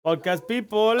Podcast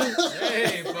people.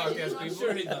 Hey, podcast people. I'm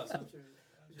sure he does.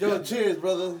 Yo, cheers,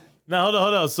 brother. Now hold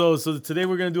on. So today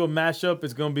we're gonna do a mashup.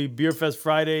 It's gonna be Beer Fest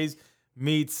Fridays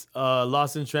meets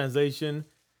Lost in Translation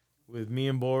with me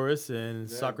and Boris and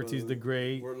Socrates brother. the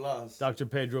Great, We're lost. Dr.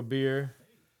 Pedro Beer,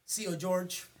 CEO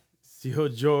George,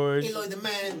 CEO George. Eloy the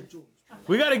man,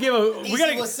 We gotta give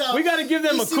what's up? we gotta give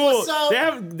them a Easy, cool. what's up?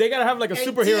 They gotta have like a And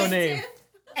superhero Tiff. name.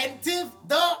 and Tiff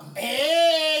the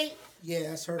hey. Yeah,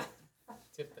 that's her.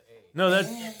 Tip the A. No, that's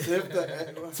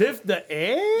Tiff the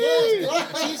A.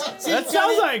 That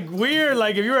sounds like weird.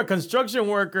 Like if you're a construction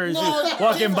worker and No, she's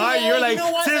walking Tiff by, the you're A, like you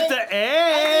know what? Tiff the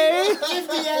A. Tiff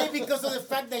the A because of the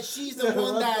fact that she's the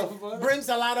one that brings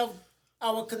a lot of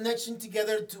our connection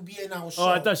together to be in our show. Oh,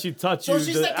 I thought she taught you So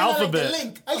she's the like kinda alphabet. like the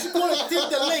link. I should call it Tiff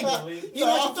the link. You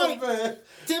know, I should call it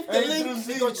Tiff the A link through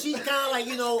Z. because she kind of like,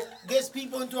 you know, gets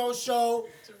people into our show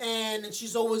and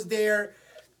she's always there.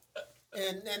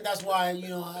 And that's why, you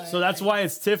know. So that's why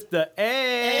it's Tiff the A.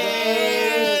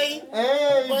 Hey!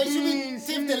 Hey, But it should be geez.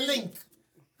 Tiff the link.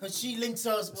 Because she links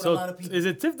us with a So lot of people. is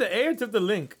it Tiff the A or Tiff the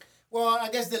Link? Well, I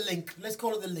guess the link. Let's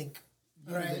call it the link.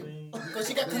 All right? Because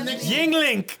she got connection. Ying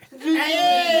Link.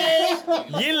 Hey!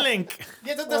 Yin Link.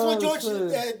 Yeah, that's what George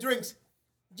shit. drinks.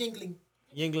 Jingling.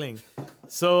 Yingling.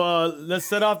 So let's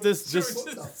set off this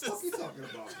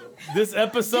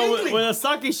episode with a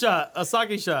sake shot. A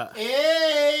sake shot.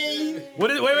 Hey! What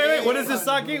is wait. What is this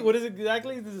sake? What is it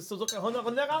exactly? This is Suzuki Honda.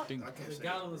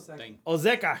 Gallon a second.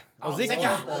 Ozeka.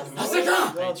 Oseka!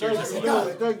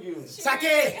 Thank you.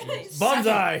 Sake!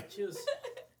 Bonsai. Cheers.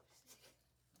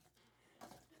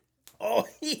 Oh,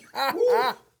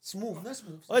 Smooth, not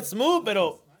smooth. it's smooth,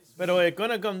 pero it's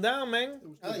gonna come down, man.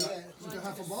 Oh, yeah. You can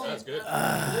have a ball. That's good.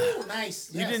 Ooh,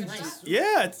 nice. You Yes, didn't. nice.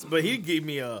 Yeah, but he gave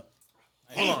me a.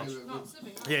 Hold on.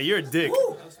 Yeah, you're a dick.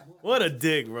 What a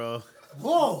dick, bro.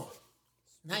 Whoa.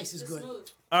 Nice is good.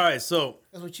 All right, so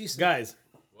That's what she said. guys,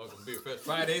 Welcome to Beer Fest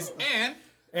Fridays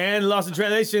and Lost in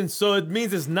Translation. So it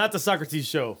means it's not the Socrates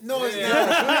show. No, it's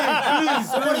not.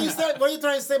 So what are you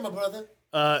trying to say, my brother?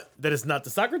 That it's not the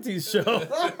Socrates show.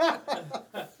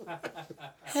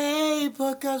 Hey,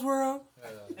 podcast world.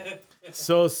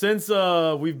 So since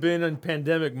we've been in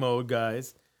pandemic mode,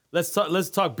 guys, let's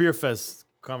talk Beer Fest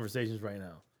conversations right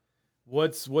now.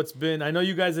 What's been? I know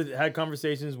you guys had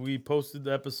conversations. We posted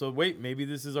the episode. Wait, maybe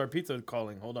this is our pizza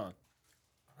calling. Hold on.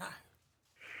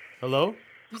 Hello?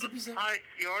 Pizza. Hi,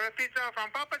 you order pizza from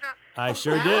Papa John? I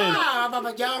sure did. Ah,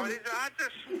 Papa John. What is the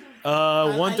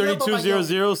address?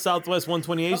 13200 Southwest 128th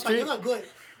Papa, you're Street. not good.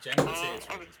 Genuine say it's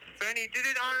When he did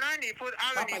it online, he put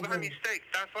Avenue by Papa, mistake.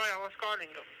 That's why I was calling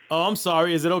you. Oh, I'm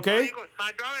sorry. Is it okay? Very good.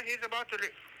 My brother, he's about to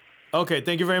leave. Okay,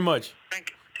 thank you very much. Thank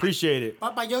you. Appreciate it.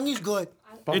 Papa Young is good.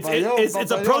 It's a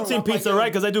Papayón. protein pizza,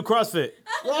 right? Because I do CrossFit.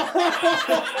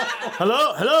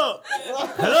 Hello?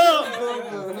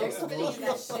 Finish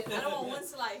that shit. I don't want one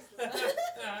slice.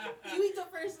 You eat the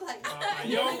first slice.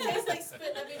 It tastes like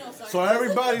spit. Let me know. So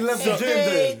everybody left the gym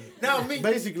then. Now me.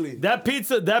 Basically. That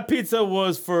pizza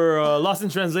was for Lost in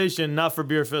Translation, not for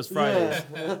Beer Fest Fridays.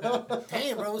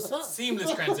 Damn, bro, what's up?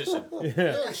 seamless transition.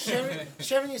 Yeah,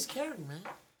 Sharon is caring, man.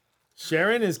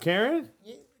 Sharon is Karen?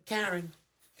 Yeah, Karen.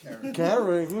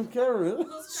 Karen. Who's Karen?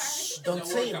 Don't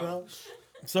say it, bro.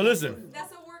 So listen,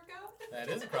 That's a workout. That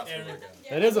is a CrossFit workout.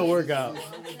 that is a workout.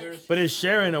 But is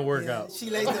Sharon a workout? She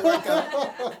likes the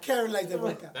workout. Karen likes the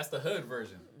workout. That's the hood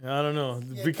version. I don't know.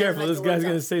 Yeah, Be Karen careful. likes This to guy's work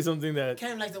going to out. say something that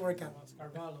Karen likes the workout.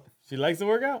 Carvalho. she likes to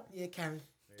work out. Yeah, Karen.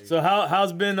 So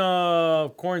how's been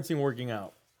quarantine working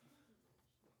out?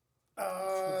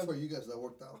 For you guys that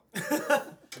worked out.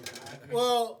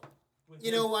 Well,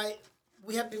 you know what?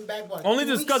 We have been back. What, Only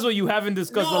 2 discuss weeks? what you haven't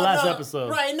discussed the last No,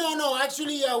 episode. Right? No.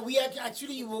 Actually, we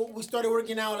started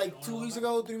working out like 2 weeks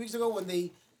ago, 3 weeks ago when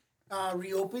they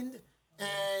reopened,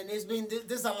 and it's been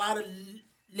there's a lot of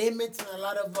limits and a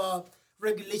lot of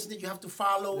regulations that you have to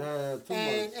follow. Yeah, too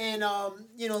much. and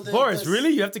you know the Boris, the- really?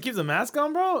 You have to keep the mask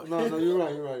on, bro? No, you're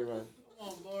right.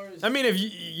 Oh, Boris. I mean, if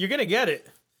you're going to get it.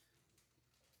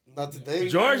 Not today.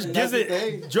 George Not gives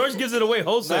today. it. George gives it away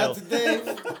wholesale. Not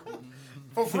today.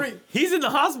 for free. He's in the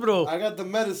hospital. I got the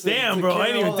medicine. Damn, to bro, I cure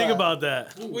didn't even all think that. about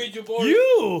that. Wait, you Boris.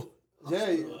 You,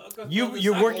 Yeah.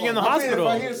 you're working in the I mean, if hospital.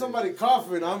 I hear somebody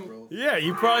coughing, I'm. Yeah,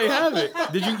 you probably have it.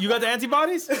 Did you got the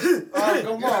antibodies? Oh,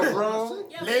 come on, bro.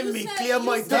 Yeah, Let you me said- clear you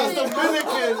my said That's tongue.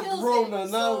 Dominican kills Rona,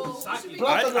 it, now. so you should be-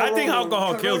 I think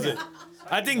alcohol kills it.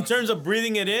 I think in terms of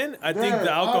breathing it in, I think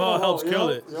the alcohol helps kill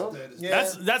it. Yeah.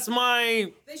 That's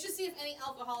my. They should see if any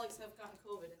alcoholics have gotten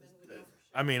COVID, and then we know for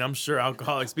sure. I mean, I'm sure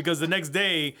alcoholics because the next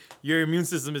day your immune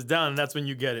system is down, and that's when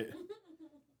you get it.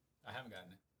 I haven't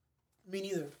gotten it. Me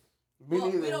neither. Me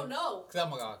Well, we neither. don't know. Because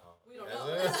I'm an alcohol. We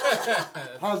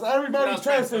How's everybody What else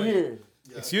testing can I here?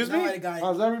 Excuse Now me? the guy.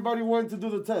 How's everybody wanting to do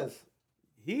the test?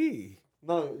 He.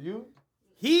 No, you?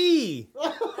 He.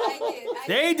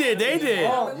 They did.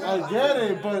 Oh, I get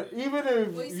it, but even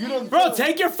if you don't, Bro,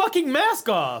 take your fucking mask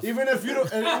off. even if you don't,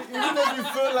 even if you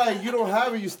feel like you don't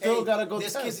have it, you still Hey, gotta go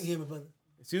There's test. kissing here, my brother.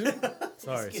 Excuse me?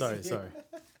 Sorry.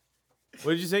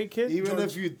 What did you say, kid? Even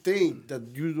if you think that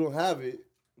you don't have it,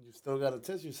 you still gotta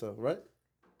test yourself, right?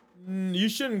 You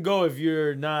shouldn't go if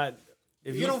you're not.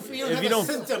 If You don't have the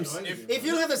symptoms. If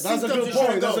you don't have the That's symptoms, a good you shouldn't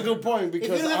point. That's go. a good point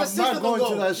because don't have a I'm symptom, not going don't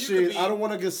to go. that You shit. could I don't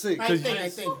want to get sick. I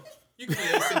think. You can be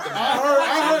asymptomatic. I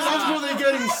heard that's when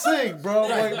they're getting sick, bro.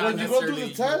 Like not when you go do the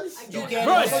necessarily- test. You get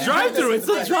Bro, it. it's drive-through. It's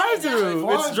a drive-through.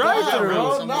 It's Fuck that, drive-through.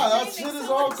 bro. Nah, that shit is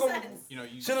all You know,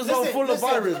 you shit is all full of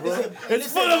virus, bro.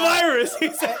 It's full of virus. He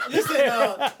said.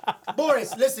 Listen,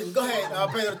 Boris, listen. Go ahead,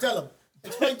 Pedro. Tell him.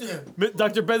 Explain to him.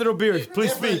 Dr. Pedro Beers,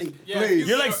 please Definitely. speak. Yeah, Please.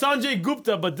 You're like Sanjay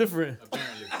Gupta, but different.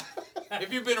 apparently.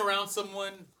 If you've been around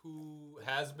someone who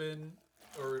has been,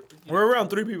 or We're around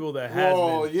 3 people that has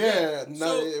Oh been. yeah,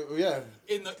 So- yeah.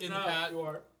 in the past, You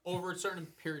are. over a certain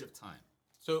period of time,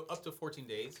 so up to 14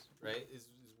 days, right, is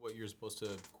what you're supposed to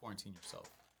quarantine yourself.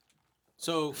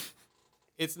 So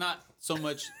it's not so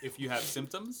much if you have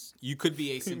symptoms, you could be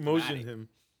asymptomatic. Motion him.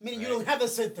 Meaning you don't have a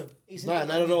symptom. Nah,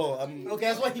 not at all. I'm Okay,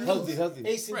 that's what he means. Healthy.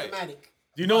 Asymptomatic.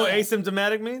 Do you know what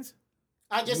asymptomatic means?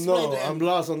 I just explained no, to him. I'm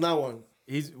lost on that one.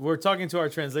 We're talking to our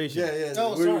translation. Yeah.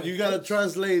 Oh, sorry. You gotta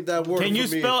translate that word. Can you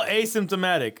for me. spell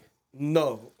asymptomatic?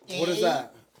 No. What is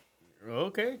that?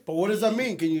 Okay. But what does that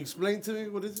mean? Can you explain to me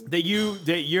what is it? That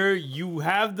you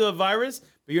have the virus,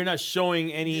 but you're not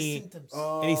showing any symptoms.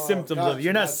 any symptoms of it.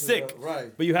 You're not sick,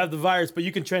 Right. but you have the virus, but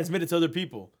you can transmit it to other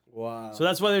people. Wow. So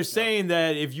that's why they're saying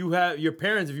that if you have your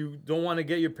parents, if you don't want to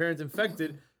get your parents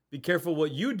infected, be careful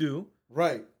what you do.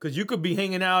 Right. Because you could be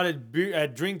hanging out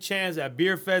at Drink Chance, at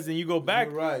Beer Fest, and you go back.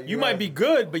 You're right, You you're might right. be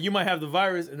good, but you might have the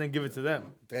virus and then give it to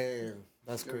them. Damn.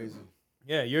 That's crazy.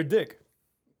 Yeah, you're a dick.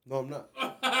 No, I'm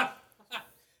not.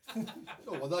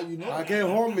 So, without you know. I get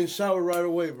home and shower right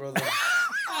away, brother.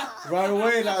 Right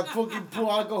away, and I fucking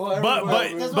pour alcohol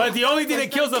everywhere. But the only thing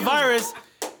that kills the virus,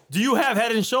 do you have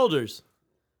Head and Shoulders?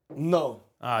 No.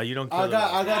 You don't kill I the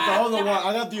got virus. the other one.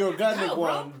 I got the organic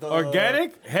one. The,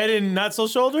 Organic? Head and not so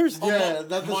shoulders? Yeah,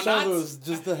 not the Monats? shoulders,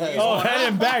 just the head. Oh, head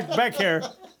and back hair.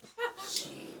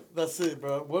 That's it,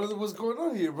 bro. What's going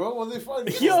on here, bro? What are they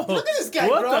finding? Yo, Look at this guy,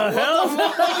 what bro. the hell?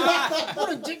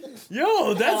 What a dick.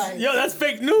 Yo, that's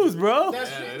fake news, bro. That's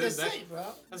Yeah, that's that- it, bro.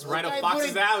 That's right up Guy Fox's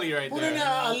putting- alley right Putting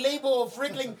there. a label of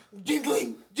Frickling,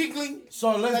 jingling.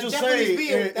 So let's That just Japanese say,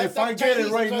 beer, if that's I get it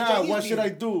Chinese- right that's now, Chinese what should beer. I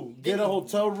do? Get a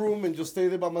hotel room and just stay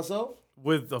there by myself?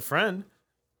 With a friend.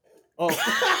 Oh. Yo,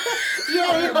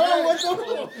 what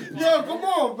the? Yo, come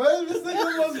on, man. This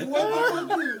nigga was what the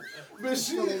fuck? Man,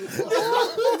 shit.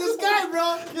 This guy,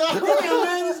 bro. Yo,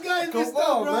 man, this guy is Come messed up,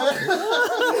 on, bro. man.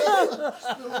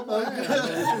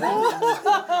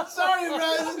 Sorry, bro.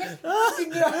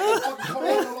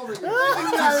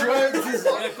 This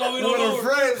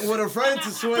With a friend to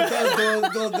sweat out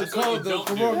the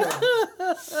corona.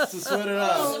 To sweat it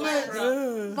out. Oh,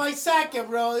 man. My sake,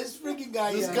 bro. This freaking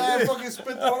guy. This yeah. guy fucking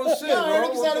spit the whole shit, Yo, bro.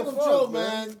 Eric's What out of the control, fuck,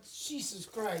 man. Jesus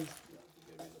Christ.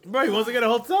 Bro, he wants to get a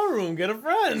hotel room. Get a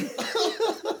friend.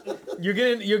 You're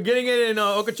getting it in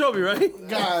Okeechobee, right?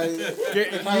 Guys,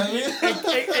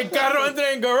 En carro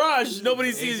entra en garage.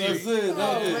 Nobody sees that's you. it.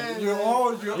 That's it. man. You're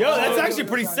Yo, that's actually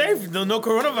pretty safe. No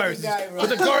coronavirus. Guy, bro. Put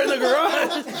the car in the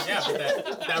garage. Yeah,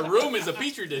 but that room is a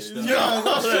petri dish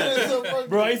though.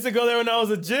 Bro, I used to go there when I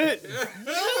was a jit.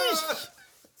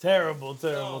 Terrible.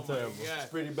 Yeah.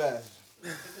 pretty bad.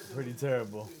 Pretty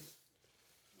terrible.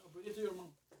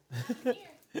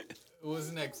 What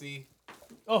was next, E?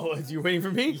 Oh, you waiting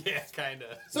for me? Yeah, kinda.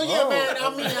 So, yeah, man,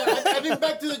 I mean, I've been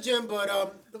back to the gym,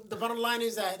 but the bottom line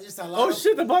is that there's a lot Oh of...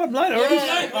 shit, the bottom line already.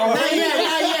 Not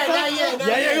yet.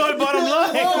 Yeah, going bottom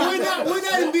line. Oh, we're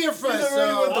not in Beer Fest,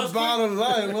 so... The bottom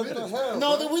line. What the hell?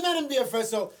 No, we're not in Beer Fest,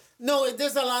 so... No,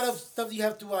 there's a lot of stuff you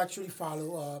have to actually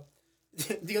follow.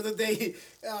 The other day,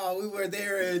 we were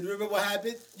there, and remember what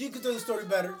happened? You could tell the story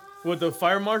better. With the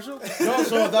fire marshal? No,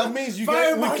 so that means we Fire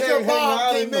can't Marshal hang Bob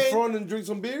out came in the in. front and drink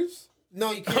some beers?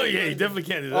 No, you can't. Oh yeah, you definitely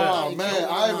can't do that. Oh, man.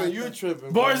 Ivan, you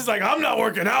tripping. Boris is like, I'm not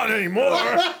working out anymore.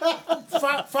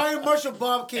 Fire Marshal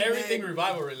Bob came Everything in.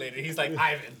 revival related. He's like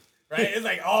Ivan, right? It's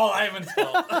like all Ivan's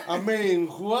fault. I mean,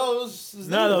 who else is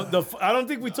No, there? I don't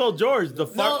think we told George.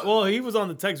 No. Well, he was on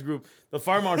the text group. The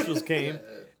fire marshals came,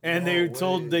 and they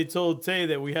told Tay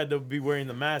that we had to be wearing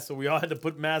the mask, so we all had to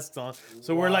put masks on.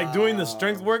 So we're like doing the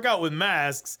strength workout with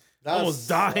masks, That almost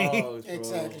dying. sucks, bro.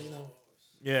 Exactly, no.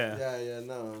 Yeah. Yeah,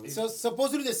 no. So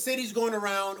supposedly the city's going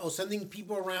around or sending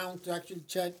people around to actually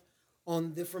check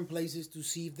on different places to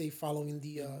see if they following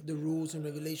the rules and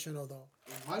regulation of the.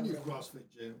 My new CrossFit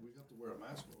gym, we have to wear a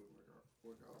mask when we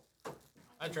work out.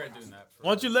 I tried doing that. Why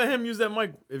don't you let him use that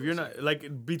mic if you're not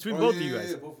like between both of you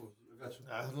guys? Yeah, both of us. I got you.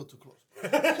 Nah, a little too close.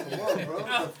 Come on,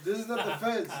 bro. This is not the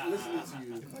feds listening to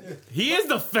you. He is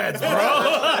the feds, bro.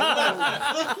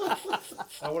 I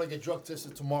want to get drug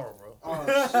tested tomorrow, bro. Oh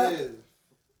shit.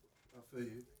 I feel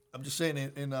you. I'm just saying,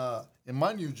 in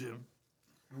my new gym,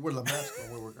 we wear the mask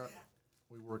when we work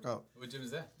out. What gym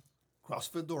is that?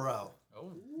 CrossFit Doral.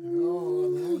 Oh.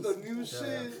 Ooh, the new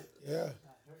shit. Yeah.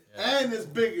 And it's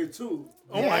bigger too.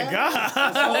 Oh my god.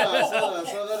 I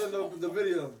saw that in the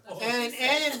video. And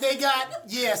they got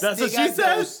That's they what she got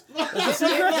said? those.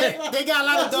 They got a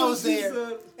lot of those there,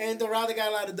 and the Raleigh got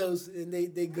a lot of those, and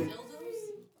they good.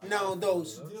 No,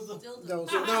 those. No,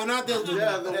 not dildos.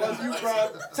 Yeah, the ones you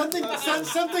brought.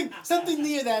 Something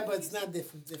near that, but it's not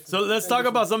different. So let's talk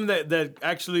about something that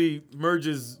actually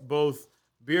merges both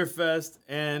Beer Fest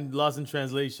and Lost in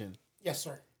Translation. Yes,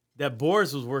 sir. That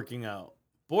Boris was working out.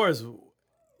 Boris,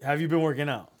 have you been working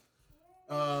out?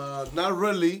 Not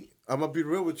really. I'm gonna be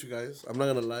real with you guys. I'm not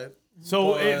gonna lie.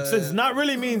 So But- since not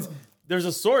really means there's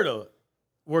a sort of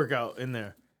workout in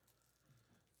there.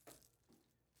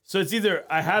 So it's either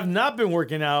I have not been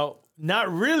working out, not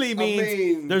really means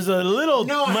mean- there's a little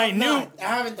No, I have minute. not. I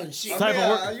haven't done shit. Type of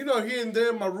work- You know, here and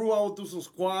there, my rule, I will do some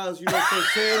squats, you know, some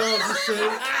sit-ups and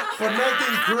shit, but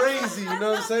nothing crazy, you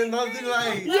know what I'm saying? Nothing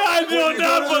like... Yeah, I do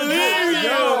not believe you.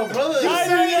 Yo, brother.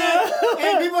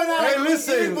 Hey, people are not Hey, like,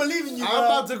 listen, even believe in you, I'm bro.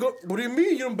 about to go... What do you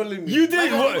mean you don't believe me? You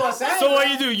did. Like, What, what's that, so what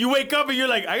bro? you do? You wake up and you're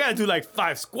like, I gotta do like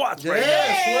 5 squats right now.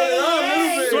 Yeah, sweat it out a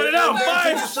little bit. Sweat it out, And then five.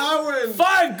 take a shower and...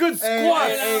 5 good And,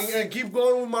 squats. and keep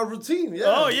going with my routine, yeah.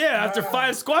 Oh yeah, after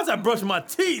 5 squats, I brush my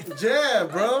teeth. Yeah,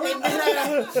 bro. And then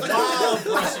light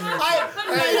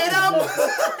it up.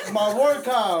 My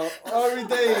workout every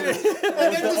day.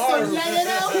 And then just start light it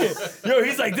up. Yo,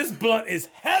 he's like, this blunt is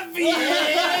heavy.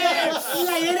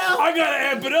 Light it up. I gotta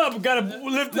amp it up. Gotta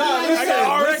lift it. Nah, I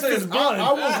gotta RX listen, this blunt.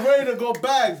 I was ready to go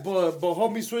back, but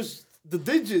homie switched the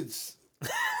digits.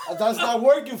 That's not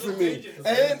working for me.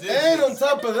 And on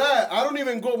top of that, I don't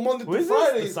even go Monday What to is this?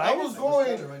 Fridays. The I was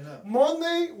going right now.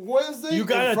 Monday, Wednesday, You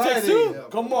got and a text Friday. too?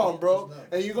 Come on, bro.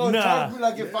 And you gonna Nah. charge me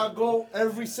like if I go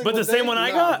every single But the day? same one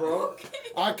I Nah, got? bro.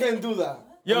 I can't do that.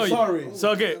 Yo, I'm sorry. So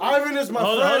okay. Ivan is my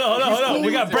Hold friend. on. He's cool.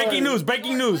 We got breaking Sorry. news.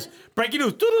 Breaking news.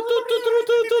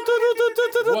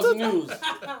 What's news?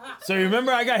 So you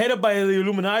remember I got hit up by the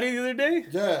Illuminati the other day?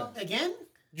 Yeah. Again?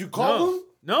 You called him?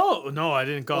 No, I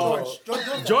didn't call him.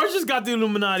 Oh. George just got the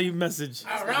Illuminati message.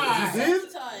 All right. You did?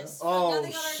 Oh,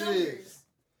 Oh, shit.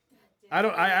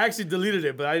 I actually deleted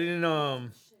it, but I didn't No, I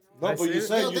but see you it?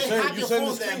 said Yo, you they send hack the your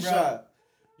phone then, bro. screenshot.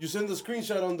 You send the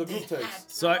screenshot on the group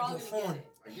text. So I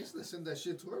guess they send that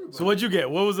shit to everybody. So what'd you get?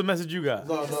 What was the message you got?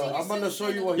 No, I'm gonna show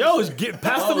you what. Yo, he said. get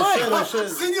past the Oh, shit, mic. oh, shit.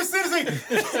 Senior citizen.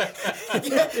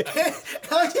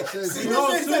 No Senior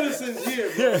citizen. citizens here,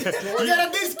 bro. You get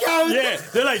a discount. Yeah,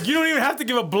 they're like, you don't even have to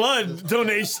give a blood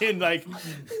donation. Like,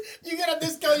 You get a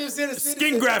discount. You're senior citizen.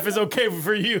 skin graft is okay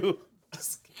for you. the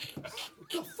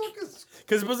fuck is?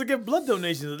 Because you're supposed to get blood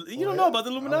donations. You don't know about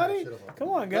the Illuminati? Come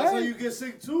on, That's how guys. you get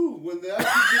sick too. When they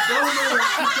actually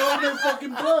donate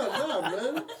fucking blood. Nah,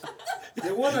 man.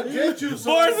 They wanna get you.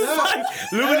 So Boris is now- like,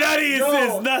 Illuminati is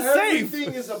Yo, not safe.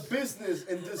 Everything is a business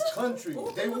in this country.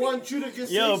 They want you to get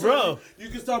sick. Yo, so bro. You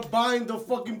can start buying the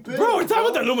fucking pills. Bro, we're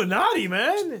talking about the Illuminati,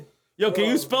 man. Yo, can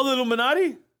you spell the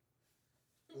Illuminati?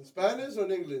 In Spanish or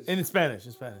in English? In Spanish,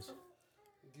 in Spanish.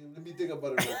 Let me think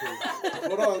about it real quick.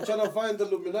 Hold on, I'm trying to find the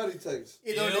Illuminati text.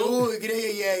 Yeah.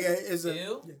 It's a,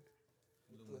 Ew.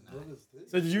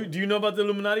 So do you know about the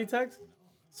Illuminati text?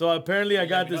 So apparently I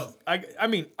got me this. know. I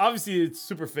mean, obviously it's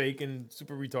super fake and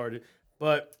super retarded,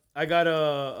 but I got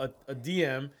a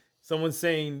DM. Someone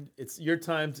saying it's your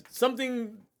time.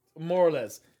 Something more or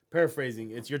less paraphrasing.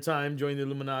 It's your time. Join the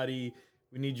Illuminati.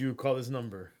 We need you. Call this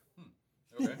number.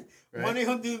 Okay. money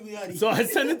on the Illuminati. So I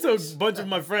sent it to a bunch of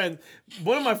my friends.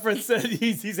 One of my friends said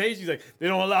he's Haitian. He's like, they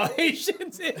don't allow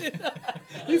Haitians in.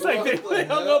 He's like, they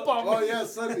hung up on me. Oh yeah,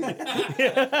 Sunny.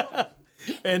 Yeah.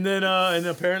 And then and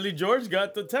apparently George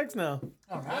got the text now.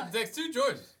 What text to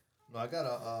George? No, I got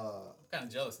a I'm kind of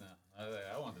jealous now.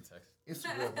 I want the text.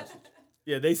 Instagram message.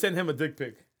 Yeah, they sent him a dick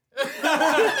pic.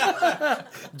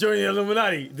 Join the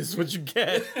Illuminati. This is what you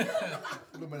get.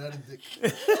 Illuminati dick.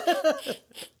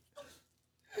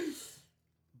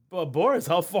 But Boris,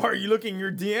 how far are you looking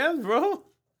your DMs, bro?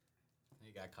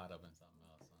 He got caught up in something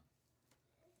else.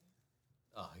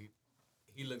 Huh? Oh,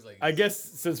 He looks like. I guess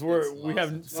since we have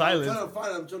I'm silence,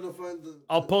 trying to find the.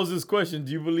 I'll pose this question: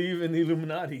 do you believe in the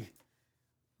Illuminati?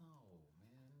 No,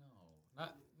 man,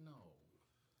 no.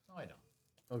 No, I don't.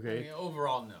 I Okay, mean,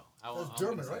 overall, no. That's I'm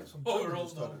German, gonna say right? no. Some Oh, German we're all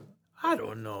just started. I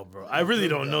don't know, bro. I really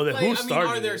don't know that. Like, Who I mean, started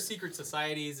are there it? secret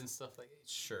societies and stuff like that?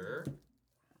 Sure,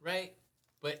 right?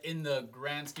 But in the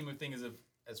grand scheme of things,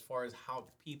 as far as how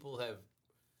people have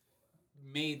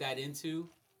made that into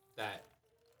that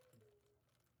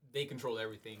they control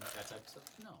everything, that type of stuff.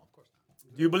 No, of course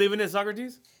not. Do you believe in it,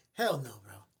 Socrates? Hell no,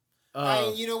 bro.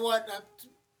 Uh, You know what?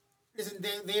 Listen,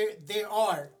 there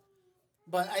are,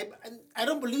 but I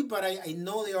don't believe, but I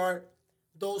know there are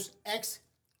those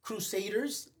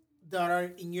ex-crusaders that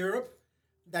are in Europe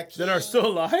that that are still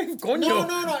alive? Coño.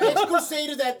 no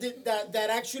ex-crusaders that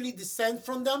actually descend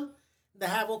from them, that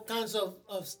have all kinds of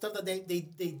stuff that they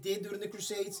did during the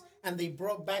Crusades and they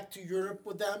brought back to Europe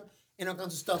with them and all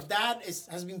kinds of stuff. That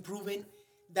has been proven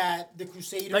that the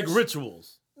Crusaders Like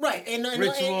rituals. right and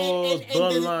Rituals, the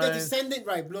bloodline. descendant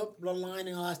right bloodline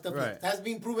and all that stuff Right. has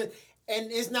been proven. And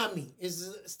it's not me. It's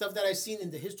stuff that I've seen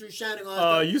in the History Channel. All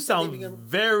that stuff. You sound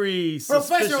very Professional,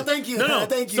 suspicious. thank you. No,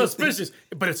 Thank you. suspicious.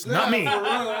 But it's not me.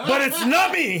 But it's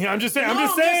not me. I'm just saying. I'm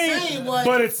just saying.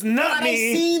 But it's not I've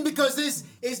me. seen because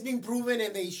it's been proven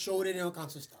and they showed it and all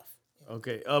kinds of stuff.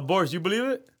 Okay, Boris, you believe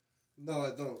it? No,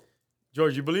 I don't.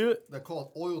 George, you believe it? They're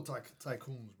called oil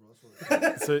tycoons, bro. That's what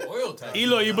it is. So, Oil type.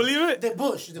 Elo, you believe it? The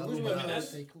Bush was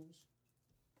Illuminati.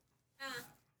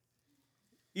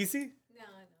 Easy? No,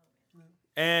 no.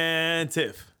 And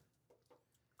Tiff.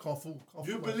 Kung Fu.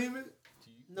 You believe it?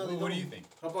 No, they What do don't. you think?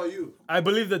 How about you? I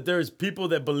believe that there's people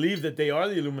that believe that they are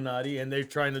the Illuminati and they're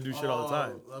trying to do shit all the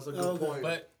time. That's a good Okay. point.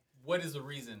 But what is the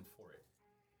reason for it?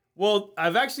 Well,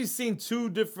 I've actually seen two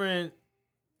different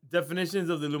definitions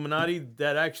of the Illuminati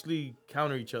that actually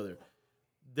counter each other.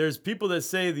 There's people that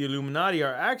say the Illuminati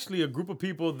are actually a group of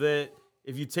people that,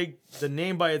 if you take the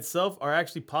name by itself, are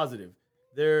actually positive.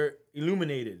 They're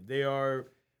illuminated. They are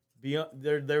beyond.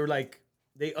 They're like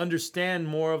they understand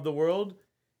more of the world,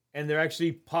 and they're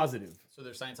actually positive. So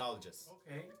they're Scientologists.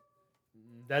 Okay.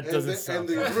 That and doesn't they, sound.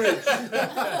 and they're rich.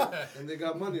 And they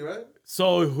got money, right?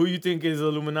 So who you think is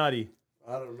Illuminati?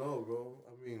 I don't know, bro.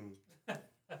 I mean,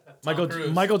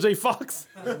 Cruise. Michael J. Fox.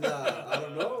 I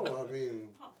don't know. I mean,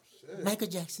 shit. Michael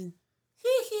Jackson.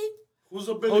 Who's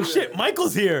a billionaire? Oh shit,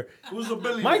 Michael's here. Who's a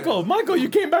billionaire? Michael, you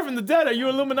came back from the dead. Are you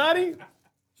Illuminati?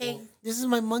 Hey, this is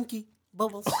my monkey,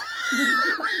 Bubbles.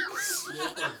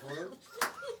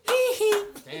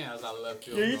 Damn, I was out of left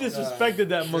field. Yeah, you bro. disrespected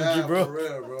that monkey, Yeah, bro. for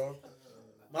real, bro.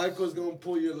 Michael's gonna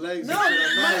pull your legs. No, and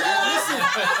shit.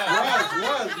 Michael,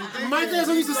 What? You think Michael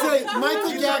Jackson used to say,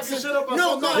 Michael Jackson. shit up on No,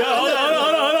 something. no. Yeah,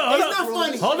 hold It's on. not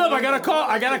funny. Hold up, I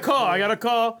got a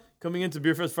call. Coming into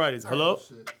Beer Fest Fridays. Hello?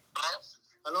 Shit.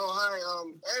 Hello, hi,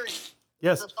 Eric.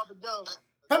 Yes. This is Papa Joe.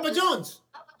 Papa Jones.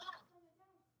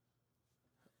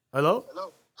 Hello?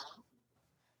 Hello.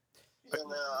 And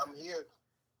I'm here.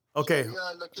 Okay. We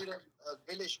are located at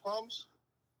Village Palms.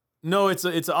 No, it's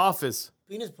an office.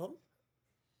 Penis problem.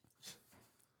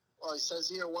 Well, it says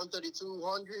here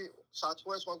 13200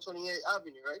 Southwest 128th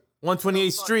Avenue, right?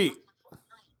 128th Street.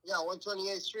 Yeah,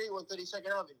 128th Street, 132nd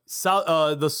Avenue.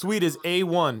 South. The suite is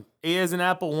A1. A as in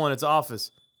Apple 1. It's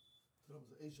office. There was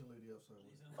an Asian lady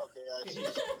outside. Okay, I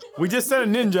see. We just sent a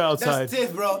ninja outside. That's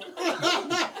Tiff, bro.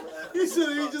 he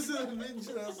just said a ninja.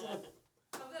 I'm good, I just saw.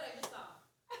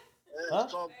 Yeah,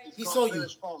 it's called, it's He called saw you.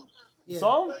 Village Palms. Yeah.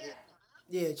 Saw him? Right here.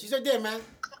 Yeah, she's right there, man.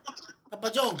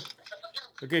 Papa Jones.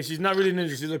 Okay, she's not really a ninja.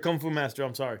 She's a kung fu master.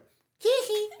 I'm sorry.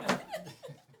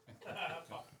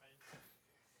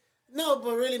 No,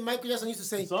 but really, Michael Jackson used to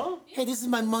say, Saw him? "Hey, this is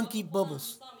my monkey,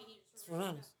 Bubbles." Saw me, he just For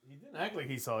honest. He didn't act like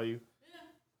he saw you.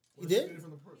 He did?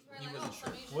 From the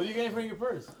person. What are you getting from your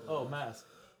purse? Oh, mask.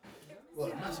 Well,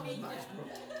 the mask was nice, bro.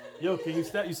 Yo, can you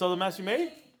step? You saw the mask you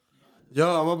made?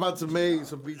 Yo, I'm about to make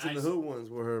some beats in the hood ones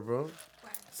with her, bro.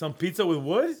 Some pizza with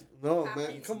wood? No,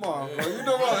 man, come on, bro. You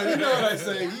know what I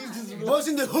say. He's just Boys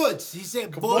in the hoods. He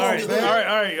said, All "Boys right, in all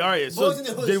the hood." right. So Boys in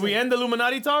the hood, did we sir. end the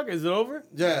Illuminati talk? Is it over?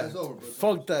 yeah. It's over, bro.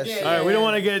 Fuck that Yeah, shit. All right, we don't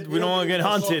want to yeah. get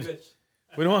haunted. Bitch.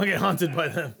 We don't want to get haunted by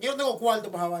them. Yo no tengo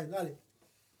cuarto para Hawaii. Dale.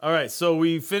 All right, so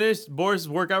we finished. Boris'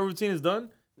 workout routine is done.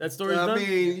 That story's I done.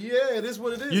 mean, yeah, it is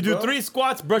what it is. You do bro. 3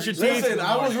 squats, brush your teeth, Listen,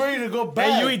 I was ready to go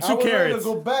back. you eat 2 I was ready carrots.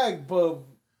 to go back, but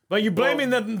but you're blaming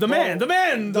the man. The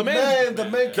man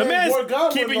can't man's work out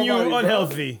with keeping you nobody, bro.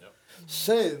 unhealthy.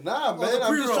 Shit, nah, man. the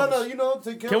I'm just trying pre-rolls.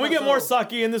 to, take care Can of we get more myself.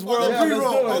 sake in this the world? Yeah, let's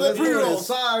pre-roll, do it. all the Let's do it. pre-rolls.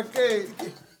 Sake.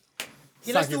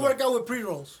 He likes Sake, to bro. work out with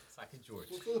pre-rolls. Saki George.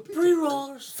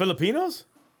 Pre-rolls. Filipinos?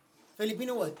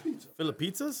 Filipino what?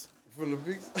 Filipizzas?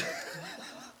 Philippines.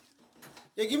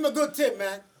 Yeah, give him a good tip,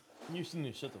 man. You should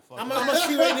need to shut the fuck I'm up. gonna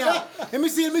see right now. Let me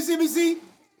see.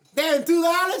 Damn,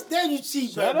 $2? Damn, you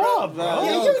cheap, Shut bro. up, bro. Yeah,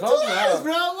 Oh, give him calm $2, down.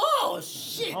 bro. Oh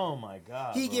shit. Oh my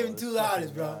god. He bro, giving this $2,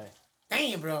 fucking bro. guy.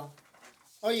 Damn, bro.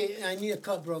 Oh yeah, I need a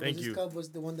cup, bro. 'cause Thank this you. cup was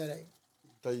the one that I.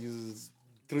 That you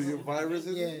threw your virus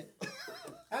in? Yeah.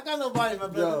 I got no virus, my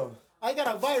brother. Yo. I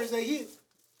got a virus right here.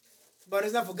 But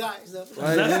it's not for guys, though.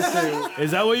 Right, listen.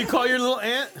 Is that what you call your little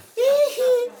aunt?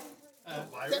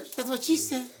 That's what she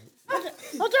said. I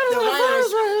got the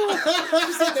virus.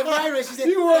 She said the virus. She said,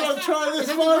 You want to try "Is this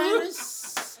that the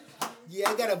virus? Yeah,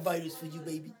 I got a virus for you,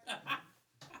 baby.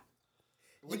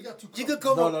 Well, you got two You cups. could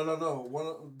come No, up.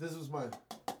 no. This was mine.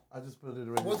 I just put it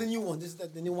right What's the here. new one? This is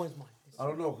the new one is mine. I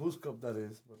don't know whose cup that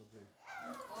is, but okay.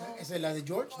 Is it like the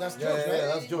George? That's Yeah, George, yeah,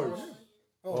 right? that's George.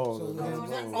 Oh, so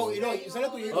oh, you know, you sale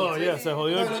tuyo. Oh yeah, se No,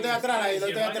 jodió. lo de atrás, ahí, lo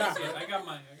de atrás. I got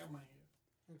mine.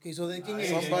 Okay, so then quién es?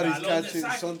 Somebody's Balón de catching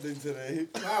saque. something today.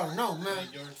 I don't know, man. I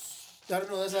don't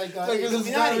know. That's like Look at this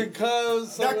Illuminati. guy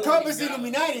because That cup is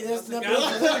Illuminati. That's not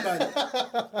belongs to anybody.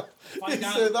 He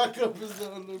said that cup is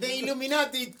the The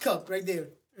Illuminati cup right there.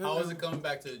 How was it coming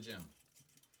back to the gym,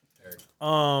 Eric?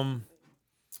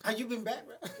 Have you been back,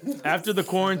 bro? After the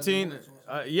quarantine,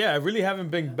 yeah, I really haven't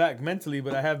been back mentally,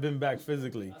 but I have been back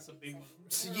physically. That's a big one.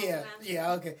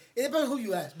 Yeah, okay. It depends who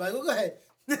you ask, but go ahead.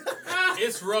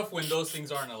 It's rough when those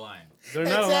things aren't aligned. They're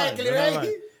not Exactly, aligned. They're not right?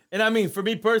 aligned. And I mean, for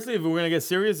me personally, if we're gonna get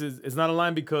serious, it's not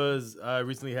aligned because I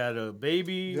recently had a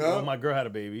baby. Yeah. Well, my girl had a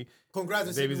baby.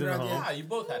 Congrats, Baby's in the congrats, home. Ah, you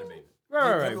both had a baby.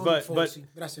 Right. But so But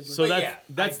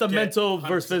that's I the get mental 100%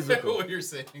 versus physical. what you're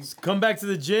saying. Come back to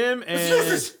the gym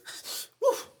and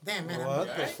Damn, man.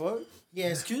 What the fuck? Yeah,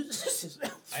 excuse.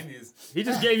 I need this. he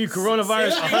just gave you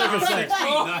coronavirus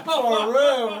 100%. For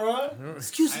real, bro.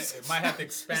 Excuses. I might have to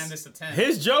expand this to 10.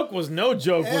 His joke was no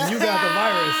joke when you got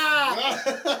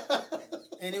the virus.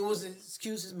 And it was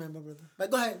excuses, man, my brother.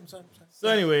 But go ahead. I'm sorry. So,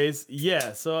 anyways,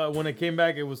 yeah. So when it came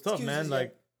back, it was tough, Excuses, man. yeah.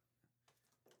 Like,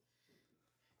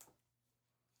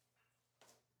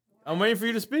 I'm waiting for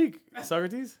you to speak,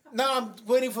 Socrates. Now I'm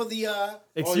waiting for the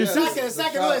Excuses. yeah.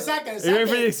 second. Go ahead, second. You ready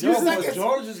for the Yo, excuses? but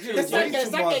George is getting That's way second,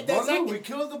 too second, much, that's brother. second. We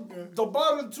killed the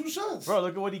bottle in 2 shots. Bro,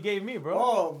 look at what he gave me, bro.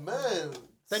 Oh, man.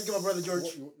 Thank you, my brother George.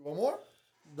 You want more?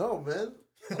 No, man.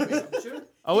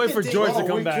 I'll wait for George to Oh,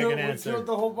 come we back killed, and We answer. killed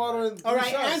the whole bottle in 3 All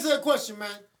right, shots. answer the question, man.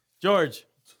 George,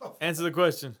 answer the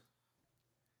question.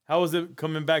 How was it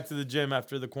coming back to the gym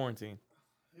after the quarantine?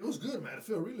 It was good, man. It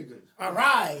felt really good. All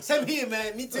right, same here,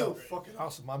 man. Me too. Fucking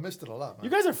awesome. I missed it a lot, man.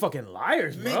 You guys are fucking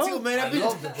liars, Me bro. too, man. I've been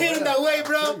loved it, bro. hitting that way,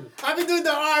 bro. I've been doing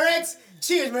the RX.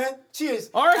 Cheers, man. Cheers.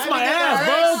 RX I've my been doing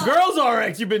ass, the bro. Girls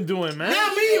RX you've been doing, man.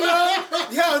 Not me, bro.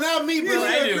 Yo, not me, bro.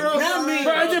 I do. Not me.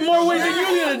 Bro, I did more weight than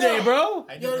you the other day, bro.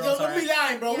 I did Yo, girls don't be alright.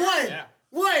 lying, bro. Yeah.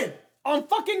 When? On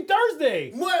fucking Thursday.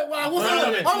 What? Well, I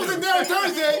wasn't there on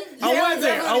Thursday. On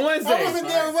Wednesday, on Wednesday. I wasn't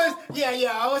there on Wednesday.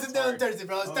 Yeah, I wasn't there on Thursday,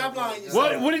 bro. Stop lying.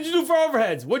 What did you do for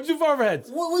overheads? What did you do for overheads?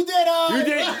 We did, You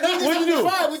did- what'd you do?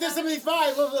 75. We did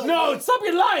 75. No, stop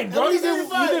your lying, bro. No, we You did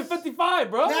did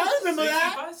 55, bro. No, I remember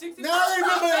that. 65, No, I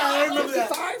remember that. I remember that.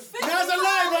 No, it's a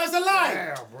lie, bro. It's a lie.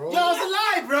 Yeah, bro. Yo, it's a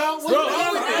lie, bro. What Bro, you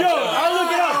doing with yo, that? I'll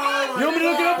look it up. You want me to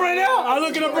look it up right now? I'll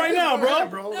look it up right now, bro.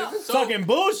 Talking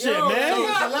bullshit, Yo, man. It's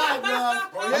a lie, bro.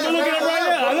 I'm gonna look it up right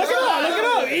now. Look it up. Look it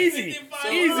up. Easy.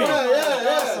 Easy.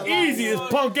 Easy. This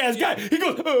punk ass guy. He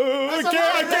goes, I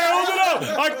can't hold it up.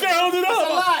 I can't hold it It's a up.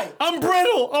 lie. I'm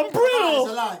brittle. I'm It's a brittle.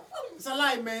 lie. It's a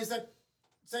lie, man. It's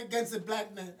against the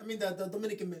black man. I mean, the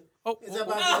Dominican man. Oh, It's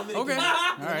about the Dominican okay. man.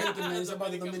 All The right. Dominican man. It's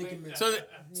about the Dominican man.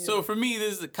 So for me,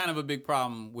 this is kind of a big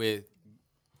problem with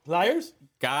Liars?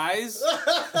 guys,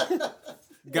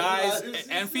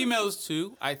 and females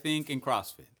too. I think in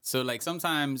CrossFit. So like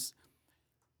sometimes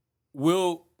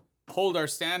we'll hold our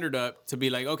standard up to be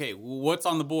like, okay, what's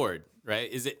on the board,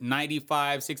 right? Is it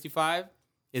 95, 65?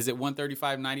 Is it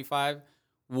 135, 95?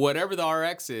 Whatever the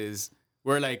RX is,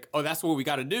 we're like, oh, that's what we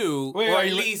got to do. Wait, or are at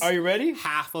you- least are you ready?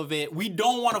 half of it. We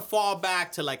don't want to fall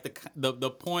back to like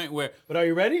the point where, But are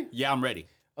you ready? yeah, I'm ready.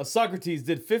 Socrates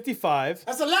did 55.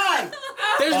 That's a lie.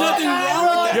 There's nothing wrong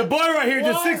with that. Your boy right here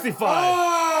did 65.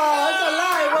 Oh, that's a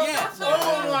lie, bro. Yeah.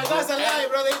 Oh my God, that's a lie,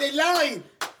 bro. They lying.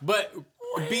 But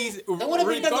wanna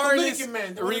bring down the regardless, Dominican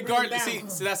man. They wanna bring him see, down.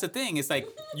 so that's the thing. It's like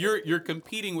you're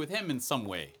competing with him in some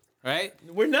way, right?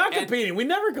 We're not And- competing. We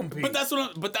never compete. But that's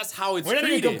how it's We're not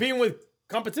even treated. competing with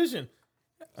competition.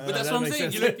 But that's that what I'm makes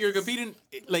saying. sense. You're competing,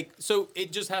 like, so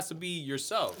it just has to be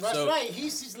yourself. That's so, right.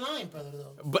 He's lying, brother,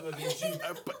 though. But I mean, it's in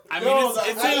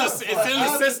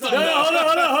the system. No,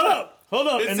 though. hold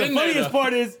up. It's And the in there, funniest though.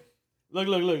 part is, look.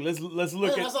 Let's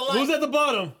look Hey, at that's a lie. who's at the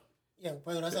bottom. Yeah,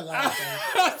 Pedro, that's a lie.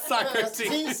 Pedro.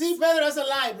 Socrates. See, Pedro, that's a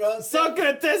lie, bro.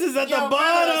 Socrates is at Yo, the Pedro,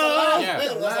 that's a lie. bottom. Yeah.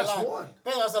 Pedro, that's a Last lie. one.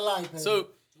 Pedro, that's a lie, Pedro. So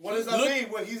What does that Look- mean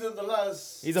when he's in the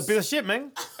last? He's a piece of shit,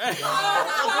 man.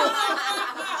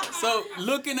 so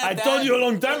looking at I that, told you a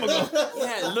long time ago.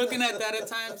 Yeah, looking at that at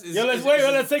times is Yo, let's is- wait. is-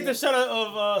 Let's take the shot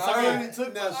of I Socrates. already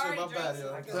took that shit. My bad,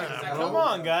 yo. Come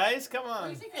on, guys. Come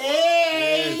on.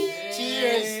 Hey,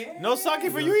 cheers. No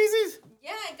sake for you, Easies?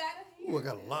 Yeah, I got it. Ooh, I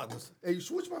got a lot. in this. Hey, you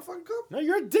switch my fucking cup? No,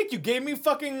 you're a dick. You gave me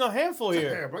fucking a handful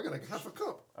here. Yeah, bro, I got like half a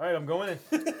cup. All right, I'm going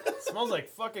in. Smells like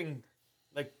fucking,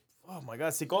 like, oh my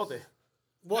God, cicote.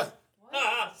 What?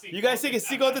 You guys think it's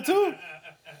cicote too?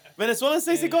 Venezuelans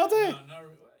say cicote?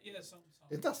 Yeah, some.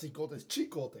 It's not cicote, it's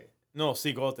chicote. No,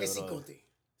 cicote, Es bro. cicote.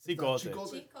 Cicote.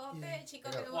 Chicote,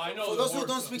 chicote. Well, I know For the those who word,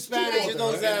 don't so- speak Spanish, it's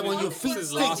those that when your feet This is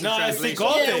stink. lost in No, it's translation.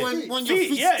 cicote. Yeah, when your Feet,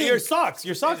 feet yeah, stink.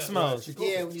 your socks smells.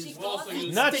 Yeah, when you We also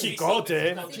use Not stink. chicote.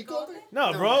 Chicote?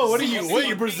 No, bro, what are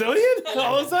you Brazilian?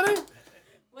 All of a sudden?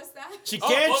 What's that? Chique, Oh,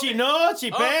 okay. chino,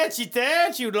 chipe,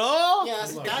 chite, chulo. Yeah,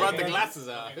 that's He Italian, brought the bro. glasses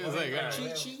out. It was like, all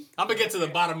right. I'm gonna get to the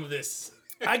bottom of this.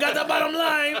 I got the bottom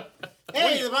line.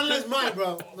 Hey, the bottom is mine,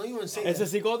 bro. Don't even say Ese that.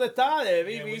 cicote está de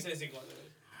Yeah, we baby. say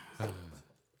cicote.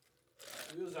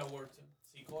 We use that word too.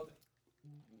 Cicote.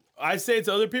 I say it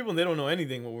to other people and they don't know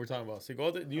anything what we're talking about.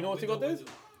 Cicote, do you know what We do, cicote we is? do.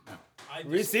 I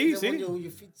Really? do. See, When see?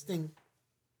 your feet stink.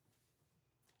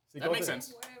 That makes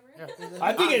sense. Whatever.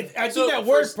 I think I So think that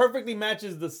word first- perfectly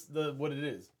matches the what it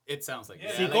is. It sounds like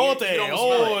Yeah. that. Like, Cicote. you almost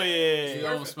smell Oh it. You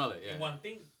yeah. almost smell it. Yeah. One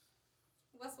thing.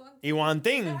 What's one? Y one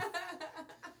thing.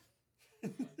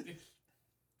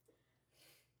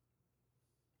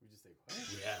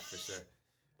 Yeah, for sure.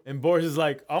 And Boris is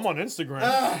like, I'm on Instagram.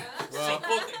 Well,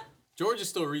 Cicote. George is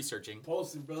still researching.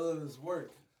 Posting, brother, this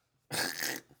work.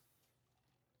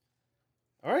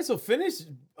 All right, so finish.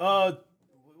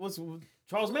 What's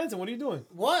Charles Manson? What are you doing?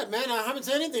 What, man? I haven't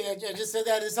said anything. I just said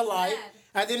that it's a lie.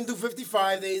 I didn't do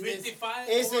 55. 55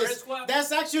 It's- overhead it's- squat?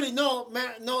 That's actually, no,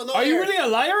 man. No. Are you Eric. really a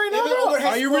liar right now, Even bro? overhead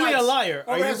Are you really a squats. liar?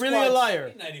 Are you Overhead really a squats.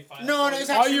 liar? 95. No, it's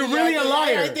Are actually. you really a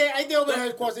liar? I did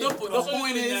overhead squats. The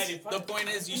point is, 95. the point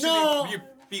is, you should No.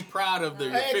 be proud of the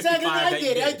 55 Exactly. that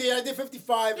you I did. did. I did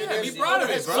 55. Yeah, and be then proud of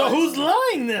it, overhead bro. So squats. who's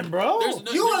lying then, bro? There's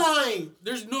no, You were there's- lying.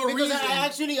 There's no Because reason.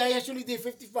 I actually did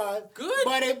 55. Good.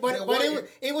 But Yeah, what?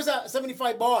 it was a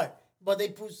 75 bar. But they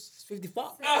put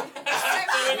 55. They Yeah. put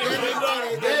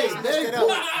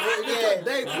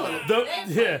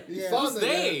it. Yeah. Found it,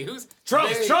 They? man. Who's Trump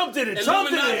did it. Trump did The it.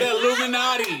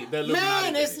 Illuminati. The Illuminati.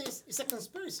 Man, did it. it's a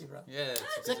conspiracy, bro. Yeah, It's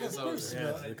a it's all conspiracy, good.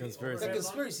 Yeah, bro. it's a It's conspiracy. a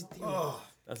conspiracy theory.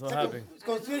 That's what happened. It's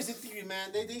conspiracy theory,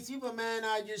 man. These people, man,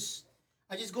 are just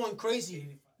going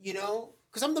crazy, you know?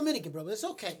 Because I'm Dominican, bro. But it's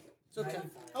okay. It's okay.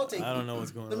 I'll take it. I don't know what's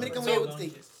going on. Dominican way would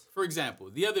take it. For example,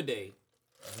 the other day,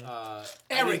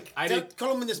 Eric, I did.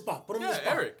 call him in the spot. Put him in the Yeah,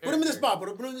 spot. Eric, Put him in the Eric. spot. Put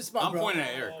him in the spot, I'm bro. pointing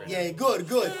at Eric. Right Yeah, good,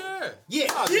 good.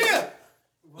 Yeah. Yeah.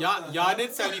 Y'all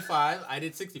did 75. I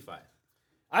did 65.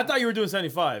 I thought you were doing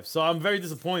 75, so I'm very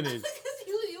disappointed.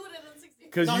 You would have done 60.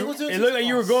 Because No, he was doing it looked like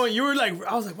you were 65. going, you were like,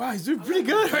 I was like, wow, he's doing pretty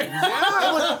good right now.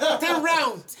 That was 10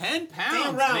 rounds. 10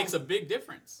 pounds rounds. makes a big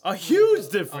difference. A huge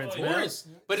difference, Of man. course.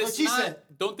 But That's it's what she not, said.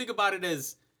 don't think about it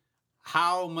as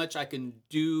how much I can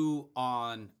do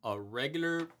on a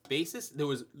regular basis. There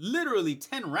was literally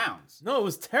 10 rounds. No, it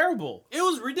was terrible. It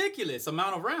was ridiculous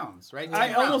amount of rounds, right? 10 I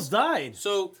rounds. almost died.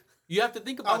 So you have to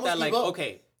think about Almost that like, gave up.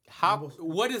 okay,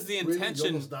 what is the Really? You intention?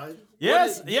 almost died?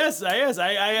 Yes.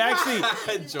 I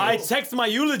actually, Joe. I text my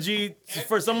eulogy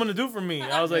for someone to do for me.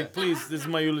 I was like, please, this is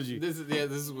my eulogy. This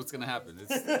is what's gonna happen.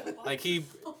 It's like he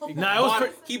Nah, it was bought, pre-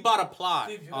 he bought a plot.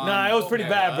 Nah, it was pretty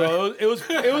bad, bro. It was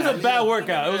a bad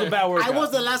workout. It was a bad workout. I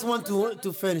was the last one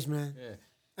to finish, man.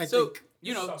 I So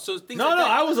think. so things No, like no,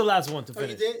 that. I was the last one to Oh, you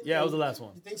finish. did? Yeah, I was the last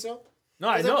one. You think so? No,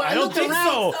 I know. I don't looked think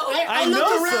around. so. I I looked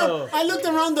know around. so. I looked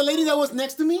around. The lady that was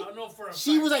next to me, I don't know for a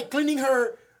she fact. was like cleaning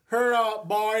her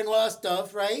bar and all that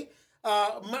stuff, right?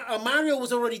 Mario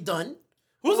was already done.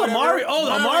 Who's Whatever. Amari? Oh,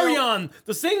 Mario. Amarion,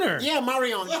 the singer. Yeah,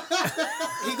 Marion.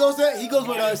 He goes with us. He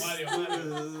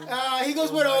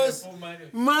goes with us.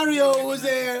 Mario was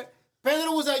there.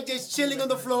 Pedro was like just chilling on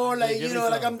the floor, like, give you me know,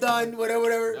 like some. I'm done,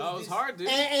 whatever. That was hard, dude.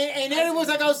 And Eric was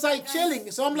like outside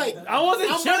chilling. So I'm like, I wasn't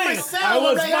I'm by chilling. myself. I I'm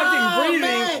was like, fucking breathing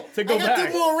man, to go I got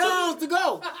back. 2 more rounds to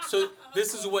go. So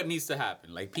this is what needs to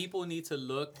happen. Like people need to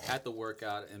look at the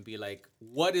workout and be like,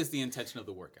 what is the intention of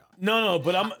the workout? No,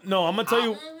 but I'm gonna tell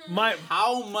you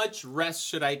How much rest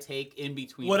should I take in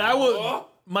between? what I rounds? would.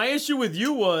 My issue with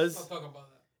you was Talk about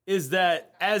that. is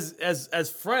that as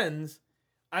friends,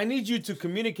 I need you to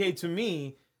communicate to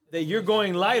me that you're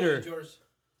going lighter. George.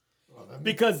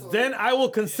 because then I will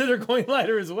consider going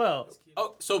lighter as well.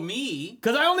 Oh, so me?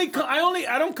 Cause I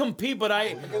don't compete, but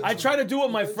I try to do what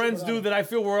my friends do that I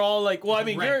feel we're all like. Well, I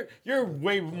mean, Right. you're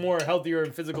way more healthier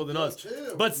and physical than us,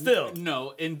 but still.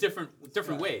 No, in different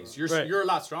ways. Right. You're a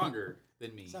lot stronger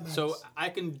than me, so I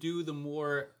can do the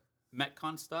more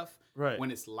Metcon stuff Right.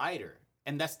 when it's lighter,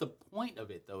 and that's the point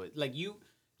of it, though. Like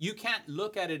you can't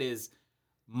look at it as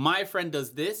my friend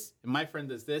does this, and my friend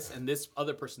does this, and this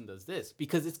other person does this,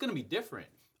 because it's gonna be different.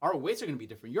 Our weights are gonna be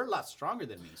different. You're a lot stronger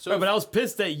than me, so Right, but I was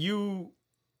pissed that you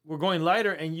were going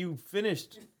lighter and you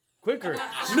finished quicker.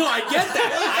 no, I get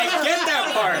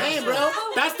that part. Hey, bro.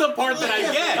 That's the part that I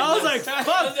get. I was like,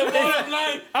 fuck.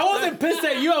 I wasn't pissed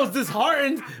at you. I was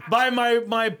disheartened by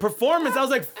my performance. I was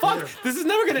like, fuck, this is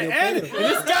never gonna end. And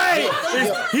this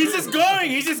guy, he's just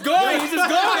going.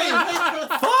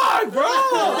 Fuck, bro.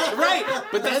 Right,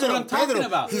 but that's what I'm talking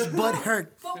about. His butt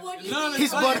hurt. But what do you No, think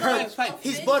his about butt it? hurt. It's fine.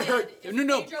 His butt hurt.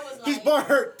 No. Pedro was His like, butt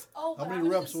hurt. oh, How but many I'm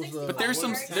reps doing was that? But there's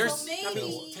some- 65 there's- so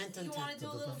maybe 10, you want to do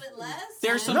a little bit less.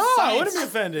 There's some No, I science. wouldn't be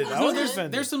offended. I wasn't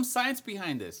offended. There's some science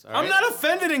behind this. all I'm right? not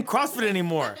offended in CrossFit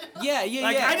anymore. Yeah.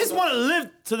 Like, I just want to live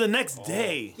to the next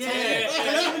day.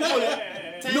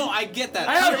 No, I get that.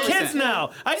 I have 100%. kids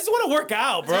now. I just want to work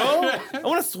out, bro. I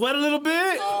want to sweat a little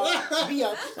bit.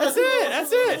 That's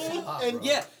it. And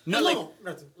Yeah. No,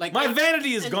 nothing. like My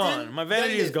vanity is And gone. then- My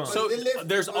vanity is gone. So Deadlift,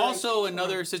 there's like, also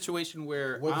another situation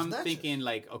where What is I'm that? thinking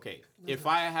like, okay, if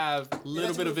I have a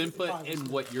little bit of input 55.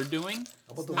 in what you're doing,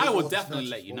 about the I will weight loss definitely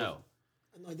snatch? let you know.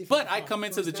 No, different But I five. come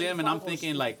into the gym and I'm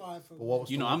thinking like, What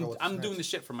was you the know, workout with I'm the doing snatch? the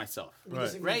shit for myself.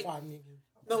 Right.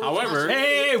 However-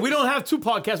 Hey, we don't have two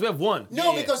podcasts. We have one.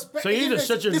 No, because So you need to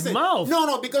shut your mouth.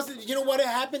 No, because you know what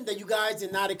happened that you guys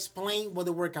did not explain what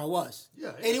the workout was. Yeah.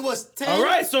 And it was 10. All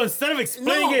right. So instead of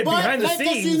explaining it but behind the like, 'cause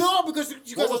scenes, you know, because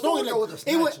you guys What was were talking the like, workout with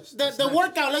the it was snatches? the The snatches.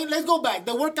 workout. Let's go back.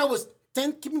 The workout was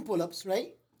 10 keeping pull-ups,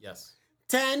 right? Yes.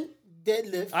 10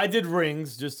 deadlift. I did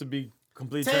rings just to be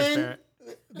completely 10 transparent.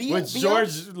 B- Which B-ups,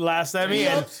 George laughed at me,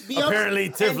 and B-ups, B-ups, apparently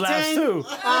Tiff and laughs 10, too.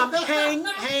 hang,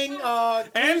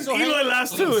 And cleans or Eloy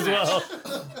laughs too as well.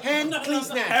 hand clean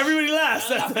snatch. Everybody laughs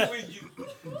at that.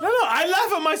 No, I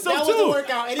laugh at myself That too. was the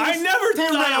workout, and it I was never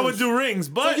 10 thought I would rounds. do rings,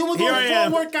 but you would do here a I full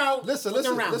am. workout. Listen, with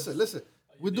the rounds. listen.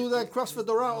 We do that CrossFit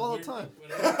around all the time.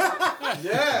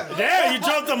 Yeah. Damn, you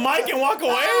drop the mic and walk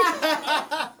away?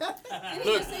 Didn't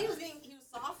he just say he was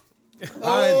soft?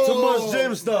 All right, too much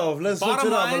gym stuff. Let's switch Bottom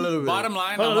it up a little line. bit. Bottom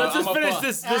line. Hold on, let's I'm just finish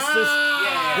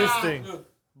this thing.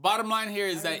 Bottom line here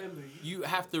is that you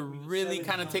have to really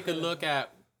kind of take a look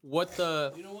at what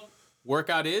the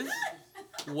workout is,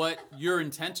 what your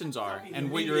intentions are,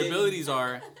 and what your abilities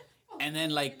are, and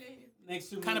then like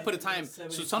kind of put a time. So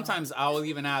sometimes I'll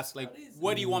even ask like,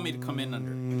 "What do you want me to come in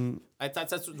under?"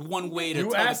 That's one way to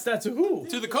You tell asked that to who?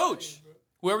 to the coach,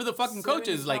 whoever the fucking coach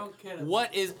is. Like,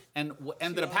 what is and what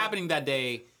ended up happening that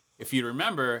day? If you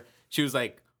remember, she was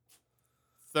like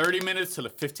 30 minutes to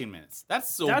 15 minutes.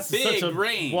 That's a That's big such a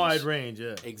range. wide range,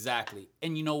 yeah. Exactly.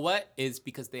 And you know what? Is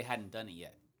because they hadn't done it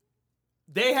yet.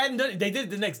 They hadn't done it. They did it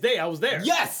the next day. I was there.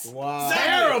 Yes. Wow.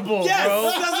 Terrible, Yes, bro.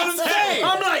 that's what I'm saying.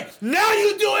 I'm like, now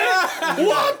you do it?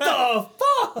 What the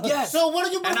fuck? Yes. So what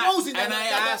are you And I- proposing? and I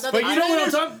asked- that But you know what I'm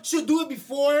trainers talking- should do it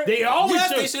before. They always Yes,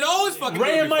 should. they should always fucking Ray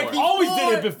do it and Mike before. always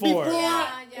did it before.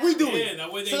 Yeah. we do Yeah, it.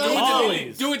 that way they So know that we what do to it.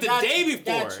 Always. Do it the Got day you,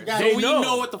 before. got you, got So you. we know.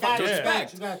 know what the fuck to Got you,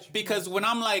 expect. got you. Because when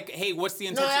I'm like, hey, what's the No,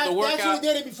 intention of the I workout? actually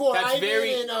did it before. That's I very-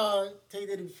 did and Tay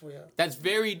did it before. Yeah. That's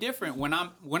very different when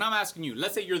I'm asking you.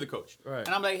 Let's say you're the coach, Right.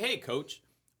 and I'm like, "Hey, coach,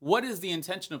 what is the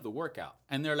intention of the workout?"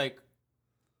 And they're like,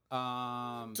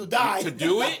 To die. to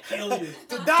do it,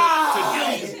 To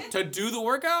die. to do the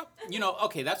workout." You know,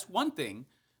 okay, that's one thing,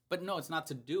 but no, it's not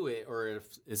to do it. Or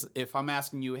if I'm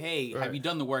asking you, "Hey, have you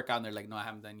done the workout?" and they're like, "No, I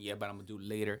haven't done it yet, but I'm gonna do it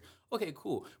later." Okay,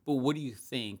 cool. But what do you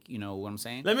think? You know what I'm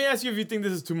saying? Let me ask you if you think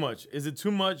this is too much. Is it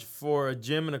too much for a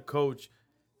gym and a coach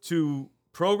to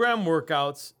program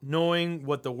workouts knowing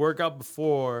what the workout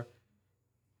before,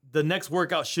 the next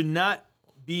workout should not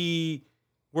be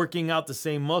working out the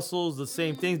same muscles, the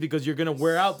same things, because you're going to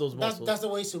wear out those muscles. That's the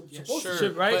way it's supposed to. Sure,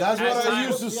 Shit, right? but That's as what I time-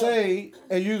 used to say,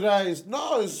 and you guys,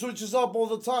 no, it switches up all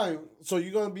the time. So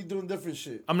you're gonna be doing different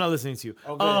shit. I'm not listening to you.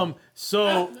 Okay.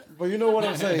 So But you know what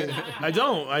I'm saying. I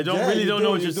don't Yeah, really you don't do,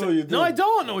 know what you you're do, saying. you do. No, I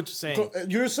don't know what you're saying.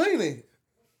 You're saying it.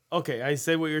 Okay, I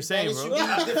say what you're saying, It bro. should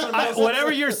be different muscles. Whatever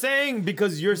you're saying,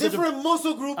 because you're such a Different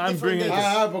muscle group. I'm different bringing days. this.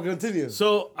 All right, but continue.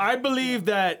 So I believe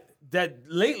that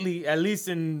lately, at least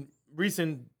in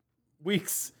recent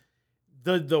weeks,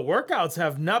 the workouts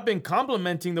have not been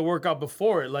complementing the workout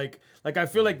before it. Like I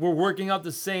feel like we're working out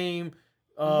the same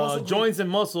joints and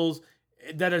muscles,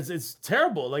 that it's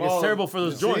terrible. Like it's Oh, terrible for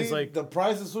those joints. see, Like the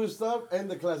price is switched up and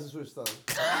the class is switched up.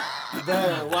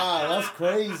 Damn, wow, that's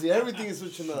crazy. Everything is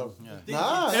switching up.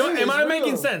 Nah, am I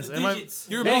making sense? The Am I? digits.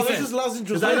 You're No, making this sense. is Los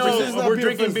Because I know This is not we're beer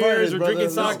drinking fest beers, Fridays, we're brother.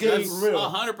 drinking Let's get it sake. for real.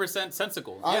 100%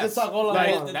 sensical. I can Yes. talk all I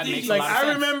Like, want. That makes a Like lot of I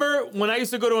sense. remember when I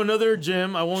used to go to another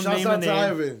gym. I won't Shouts name a out to name.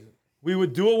 Ivan. We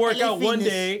would do a workout one Fitness.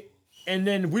 day, and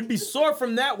then we'd be sore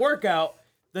from that workout.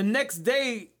 The next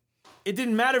day, it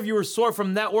didn't matter if you were sore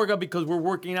from that workout because we're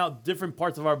working out different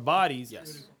parts of our bodies.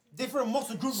 Yes. Different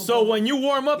muscle groups. So when you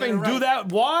warm up Get it and do right. that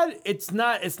WOD, it's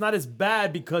not as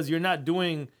bad because you're not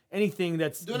doing anything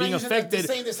that's You're not being using the affected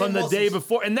same from the day muscles.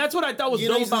 before. And that's what I thought was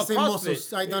You're not dope using the about same CrossFit.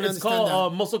 muscles. I don't It's understand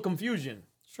called that. muscle confusion.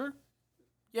 Sure.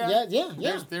 Yeah.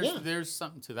 There's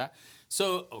something to that.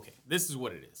 So, okay, this is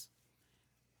what it is.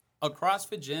 A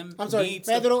CrossFit gym I'm sorry. needs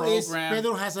Pedro to program.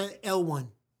 Pedro has an L1.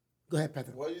 Go ahead,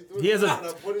 Pedro. Why you doing He has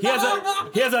that?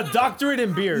 he has a doctorate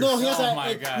in beers. No, he has Oh a.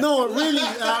 my God. No, really.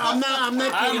 I'm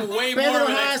not kidding. I'm way Pedro more of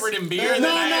an has- expert in beer than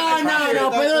I am in No.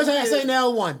 CrossFit. Pedro has an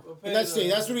L1. That's it.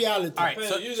 That's reality. All right,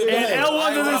 so And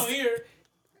L1 doesn't here.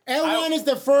 L1 is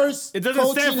the first. it doesn't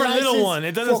stand for coaching little license one.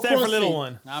 It doesn't stand for little CrossFit.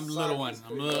 one. I'm the little one.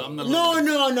 I'm the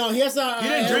little one. No. He has a. You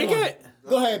didn't drink L1. it?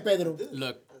 Go ahead, Pedro.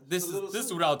 Look, this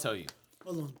is what I'll tell you.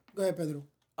 Hold on. Go ahead, Pedro.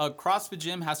 A CrossFit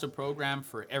gym has a program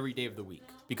for every day of the week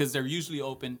because they're usually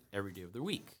open every day of the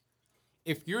week.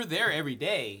 If you're there every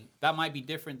day, that might be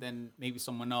different than maybe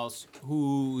someone else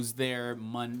who's there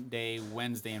Monday,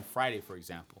 Wednesday, and Friday, for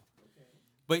example.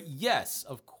 But yes,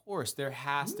 of course, there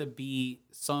has to be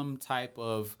some type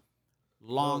of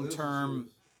long-term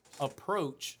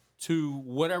approach to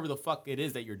whatever the fuck it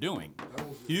is that you're doing.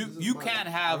 You can't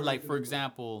have, like, for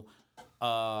example,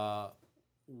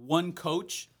 one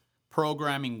coach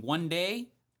programming one day,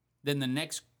 then the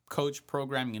next coach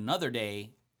programming another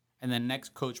day, and then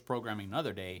next coach programming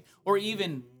another day, or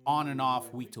even on and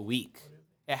off week to week.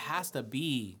 It has to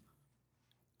be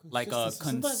like a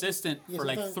Consistency. consistent Yeah, for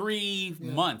like sometimes- 3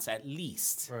 months at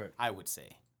least, Right. I would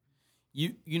say.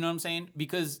 You know what I'm saying?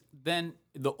 Because then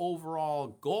the overall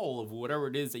goal of whatever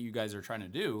it is that you guys are trying to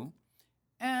do,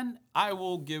 and I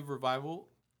will give Revival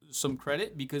some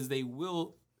credit because they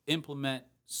will implement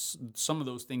some of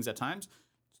those things at times,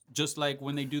 just like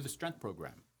when they do the strength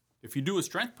program. If you do a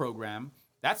strength program,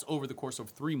 that's over the course of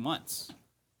 3 months.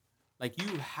 Like,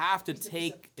 you have to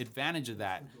take advantage of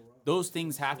that. Those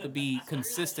things have to be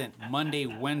consistent Monday,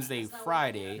 Wednesday,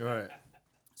 Friday. Right.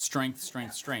 Strength.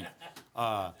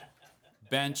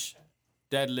 Bench,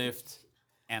 deadlift,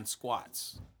 and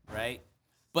squats, right?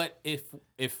 But if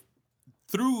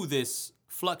through this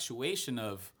fluctuation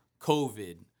of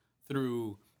COVID,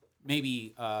 through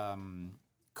maybe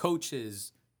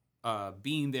coaches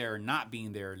being there, not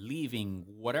being there, leaving,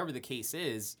 whatever the case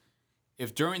is,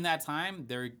 if during that time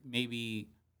there maybe,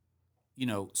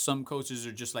 some coaches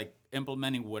are just like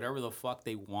implementing whatever the fuck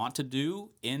they want to do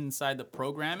inside the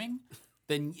programming,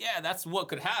 then yeah, that's what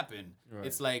could happen. Right.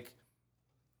 It's like,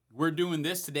 we're doing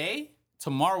this today,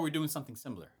 tomorrow we're doing something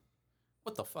similar.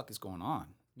 What the fuck is going on?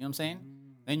 You know what I'm saying?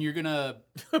 Then you're gonna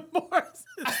Boris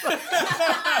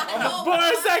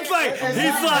acts like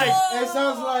he's like It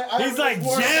sounds like He's like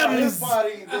more gems. about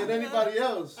anybody than anybody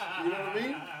else. You know what I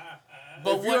mean?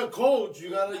 But if you're a coach,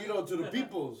 you gotta, to the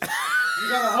peoples. You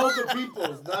gotta help the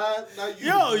peoples, not you.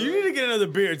 Yo, you need to get another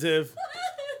beer, Tiff.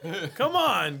 Come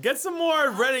on, get some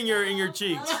more red in your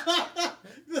cheeks.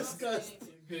 This guy's.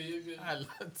 I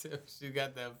love Tiff. She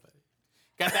got that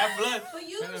blood. But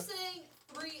you were saying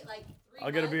three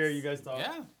I'll get a beer. months. You guys talk.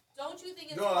 Yeah. Don't you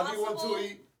think it's No, I need one possible to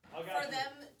eat. for them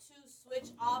to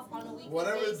switch off on a weekly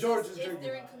Whatever basis George is if drinking.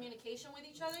 they're in communication with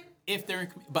each other? If they're,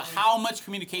 but how much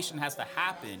communication has to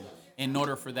happen in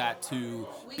order for that to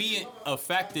be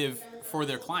effective for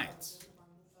their clients?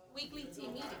 Weekly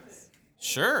team meetings.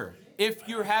 Sure. If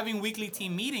you're having weekly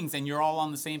team meetings and you're all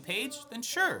on the same page, then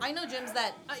sure. I know gyms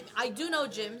that I do know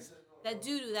gyms that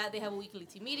do that. They have a weekly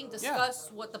team meeting,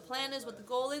 discuss what the plan is, what the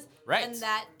goal is, Right. and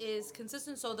that is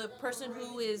consistent. So the person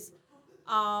who is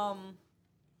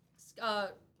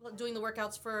doing the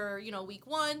workouts for week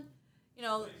 1,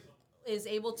 is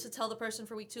able to tell the person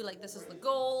for week 2, like, this is the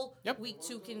goal. Yep. Week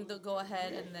 2 can go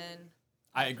ahead and then.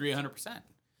 I agree 100%.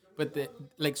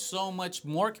 But so much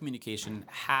more communication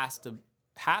has to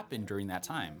happen during that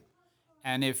time.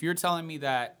 And if you're telling me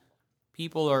that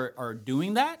people are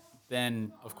doing that,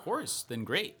 then of course, then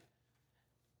great.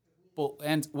 But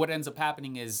and what ends up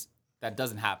happening is that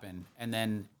doesn't happen. And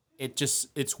then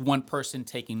it's one person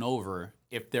taking over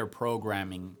if they're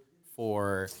programming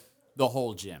for the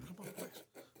whole gym.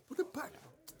 Put it back.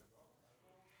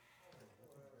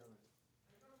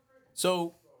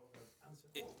 So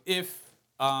if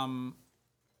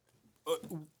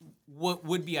what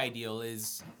would be ideal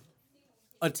is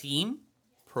a team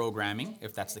programming,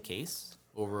 if that's the case,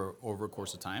 over a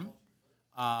course of time.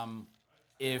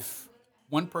 If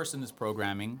one person is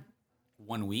programming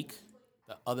 1 week,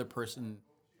 the other person,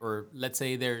 or let's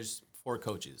say there's 4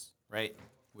 coaches, right,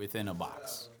 within a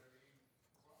box.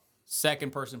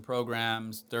 Second person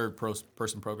programs, third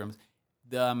person programs.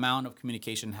 The amount of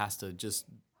communication has to just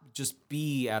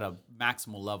be at a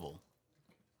maximal level.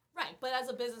 Right, but as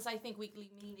a business, I think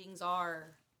weekly meetings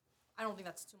are. I don't think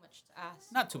that's too much to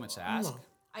ask. Not too much to ask.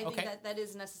 I think that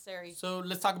is necessary. So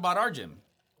let's talk about our gym.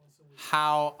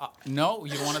 How? No,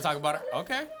 you don't want to talk about it.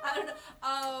 Okay. I don't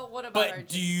know. What about our But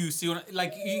do you see what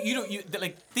like you don't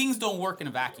like things don't work in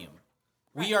a vacuum.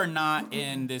 We are not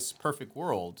in this perfect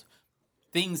world.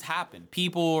 Things happen.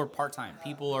 People are part-time.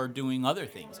 People are doing other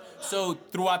things. So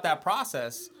throughout that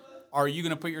process, are you going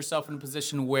to put yourself in a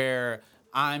position where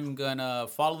I'm going to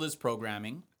follow this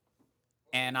programming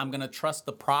and I'm going to trust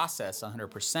the process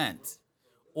 100%?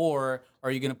 Or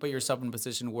are you going to put yourself in a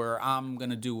position where I'm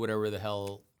going to do whatever the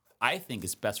hell I think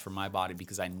is best for my body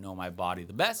because I know my body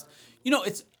the best? You know,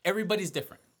 it's everybody's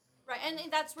different. Right,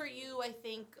 and that's where you, I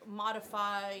think,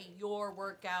 modify your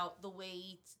workout, the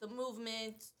weights, the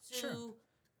movement to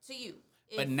you.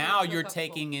 But now you're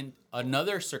taking in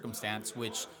another circumstance,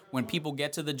 which when people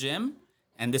get to the gym,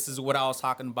 and this is what I was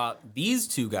talking about, these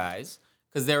two guys,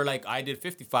 because they're like, I did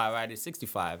 55, I did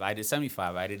 65, I did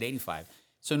 75, I did 85.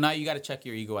 So now you got to check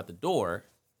your ego at the door.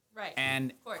 Right.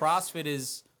 And of course. CrossFit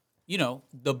is, you know,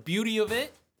 the beauty of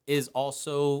it is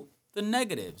also the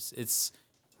negatives. It's,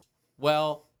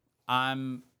 well,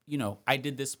 I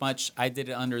did this much, I did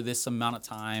it under this amount of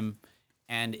time.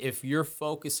 And if you're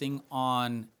focusing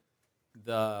on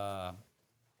the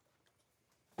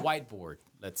whiteboard,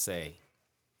 let's say,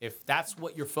 if that's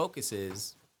what your focus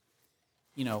is,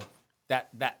 you know,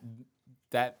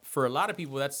 that for a lot of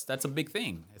people, that's a big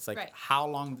thing. It's like how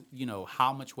long, you know,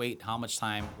 how much weight, how much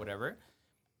time, whatever.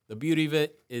 The beauty of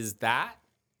it is that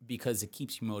because it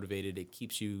keeps you motivated, it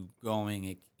keeps you going.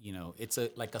 It, you know, it's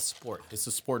like a sport. It's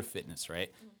a sport of fitness,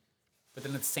 right? Mm-hmm. But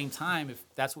then at the same time, if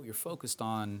that's what you're focused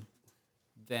on,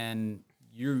 then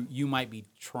you might be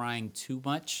trying too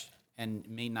much and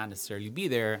may not necessarily be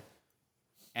there.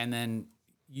 And then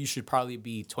you should probably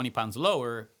be 20 pounds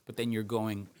lower, but then you're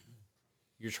trying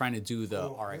to do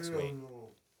the RX weight.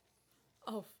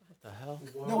 Oh, what the hell?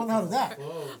 No one heard of that.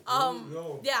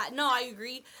 yeah, no, I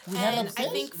agree. And I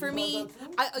think for me,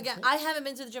 I haven't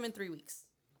been to the gym in 3 weeks.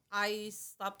 I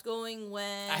stopped going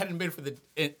when I hadn't been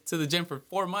to the gym for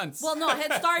 4 months. Well, no, I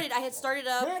had started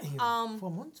up 4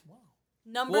 months. Wow.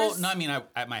 numbers. Well, no, I mean,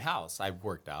 at my house, I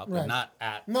worked out, but not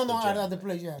at No, the gym. at the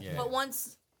place, yeah. But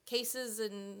once cases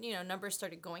and numbers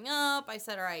started going up, I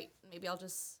said, all right, maybe I'll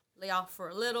just lay off for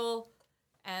a little,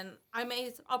 and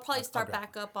I'll probably start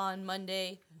back up on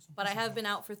Monday. But I have been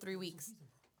out for 3 weeks.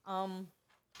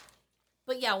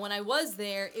 But yeah, when I was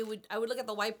there, I would look at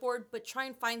the whiteboard, but try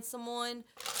and find someone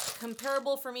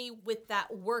comparable for me with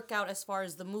that workout as far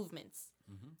as the movements.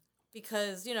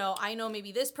 Because, I know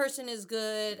maybe this person is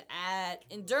good at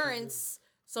endurance,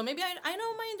 so maybe I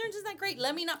know my endurance is not great.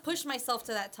 Let me not push myself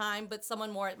to that time, but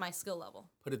someone more at my skill level.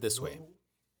 Put it this way.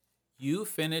 You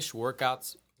finish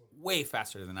workouts way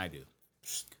faster than I do.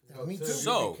 Me too.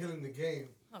 So, killing the game.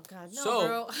 Oh God, no,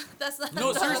 bro. That's not.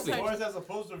 No, seriously.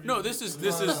 No, this is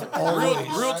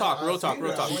real talk. Went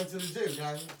to the gym,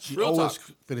 guys. Real talk.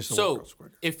 Finish the So, workouts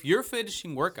quicker. if you're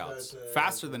finishing workouts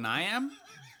faster than I am,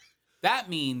 that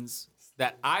means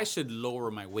that I should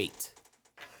lower my weight.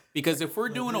 Because if we're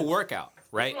doing a workout,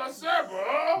 right?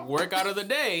 Workout of the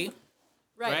day,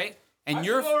 right? And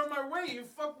you're lower my weight. You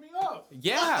fucked me up.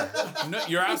 Yeah, no,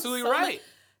 you're absolutely right.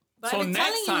 But So I've been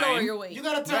next telling you time, lower your weight. You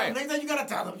gotta tell him. Right. Next time you gotta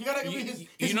tell him. You gotta be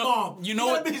his know- mom. you know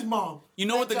gotta what- be his mom. You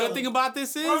know what the Tell good thing him. about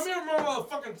this is? Bro, me and more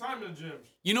motherfucking time in the gym.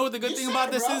 You know what the good thing said about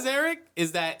it, this bro. is, Eric?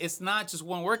 Is that it's not just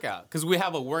one workout because we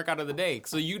have a workout of the day.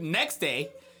 So next day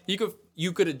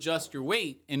you could adjust your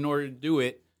weight in order to do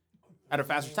it at a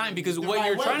faster time because what right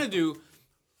you're way. trying to do,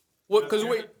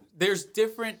 there's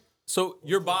different. So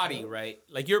your body, right?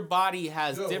 Like your body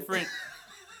has different.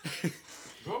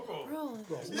 Bro,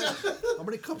 How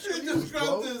many cups He can you use, just grabbed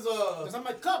bro? his Cause I'm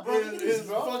my cup, bro. Look at his this,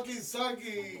 bro. fucking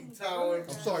soggy tower. I'm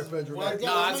sorry, Pedro. Why- No,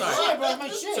 that's my all shit, right. bro. My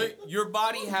shit. So your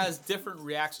body has different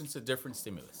reactions to different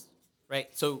stimulus, right?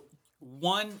 So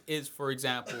one is, for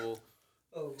example,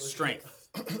 strength.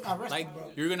 Like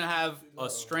you're gonna have a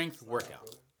strength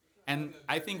workout, and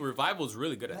I think Revival is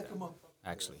really good at that,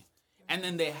 actually. And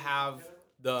then they have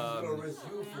the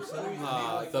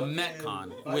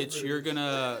Metcon, which you're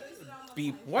gonna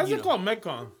be. Why is it called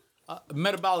Metcon?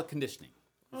 Metabolic conditioning,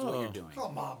 is what you're doing.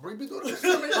 Come on, bro. You be doing this.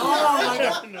 Oh my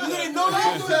God! You didn't know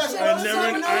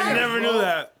that? I never knew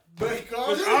that.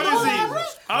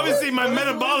 Obviously, my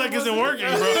metabolic isn't working,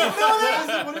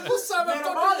 bro. What's 7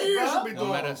 fucking years you be No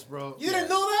doing matter. this, bro? You didn't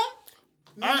know that?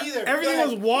 Me neither. Everything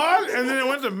was WOD, and then it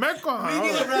went to Metcon. Me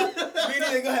neither, bro. Me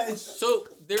neither. Go ahead. So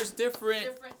there's different.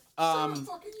 Fucking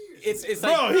years. It's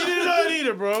Bro, like he did not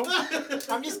either, bro.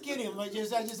 I'm just kidding. I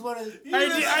just want to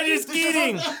I just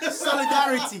eating.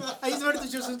 solidarity. I just wanted to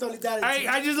show some solidarity.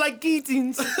 I just like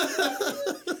eating.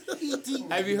 Eating.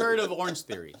 Have you heard of Orange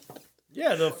Theory?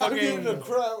 Yeah, the I'm getting the fucking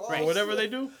crap. Right. whatever they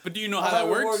do. But do you know how I that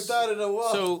haven't works? worked out in a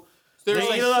while. So They there's eat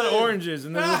like a lot of oranges,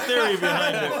 and there's a theory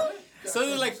behind it. so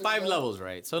there's like 5 levels,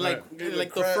 right? So like the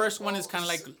crack. first one is kind of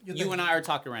like you and I are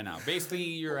talking right now. Basically,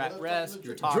 you're at rest,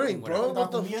 you're talking, drink, bro. whatever.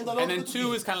 What the And then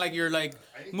 2 is kind of like you're like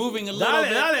moving a little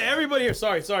bit. Not everybody here.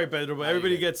 Sorry, Pedro, but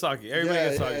everybody gets sake.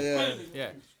 Everybody gets sake.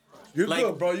 Yeah. You're Like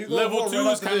good, bro. You go level home 2 right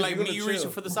is after kind of this, like you're me gonna reaching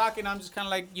chill. for the sake, and I'm just kind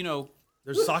of like,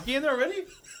 There's sake in there already?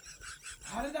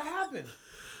 How did that happen?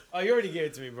 Oh, you already gave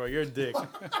it to me, bro. You're a dick.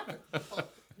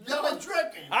 Y'all been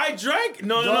drinking. I drank?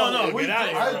 No. Get out of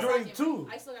here. I Bro. drank too.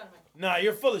 I still got mine. Nah,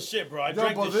 you're full of shit, bro. I No,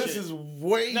 drank but this this shit. is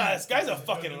way. Nah, this guy's a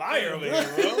fucking liar over here,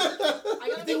 bro. I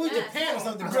gotta think we make Japan or math.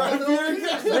 something,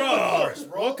 bro.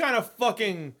 Bro, what kind of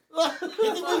fucking... I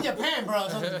think we in Japan, bro. or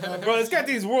something, bro. Bro, this guy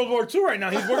thinks World War II right now.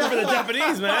 He's working for the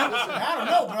Japanese, man. I don't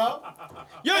know, bro.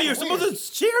 Yo, you're supposed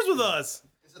to cheers with us.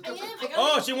 I am. I gotta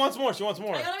Oh, make- she wants more. She wants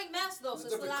more. I gotta make masks though, so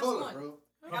it's the last color, one. bro.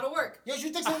 I gotta work. Yo,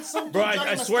 you take some Bro, Johnny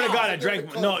I swear to Moscato. God, I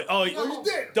drank... No, Oh, you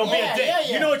did. don't be Yeah, a dick. yeah,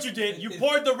 yeah. You know what you did. You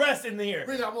poured the rest in here.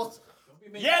 Mira, vos.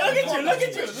 Yeah, look at you. Look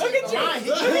at you. Look at you. Lying.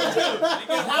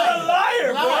 What a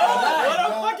liar, bro. What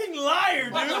a fucking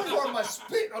liar, I dude. pour my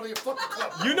spit on your fucking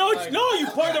cup. You know, no, you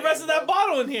poured the rest of that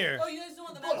bottle in here. Oh, you guys don't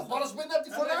want the Bro, the masks? bottle's been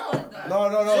empty for now.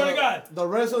 No. Swear to God. The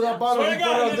rest of that bottle, Swear he to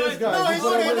put God, on you this know- guy. No, he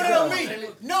put it on this guy. me.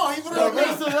 No, he put it The on me.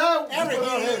 rest of that, we Eric, put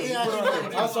on him. yeah, We put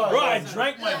on him. I'm sorry. Bro, I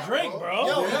drank my drink, bro.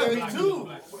 Yo, Yeah, me too.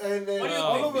 And then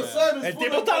all of a sudden, El it's full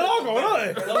tipo está loco, bro.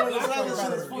 All of a sudden, this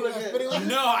shit is full again.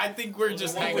 No, I think we're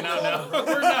just hanging out now.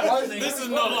 We're not, this is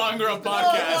no longer a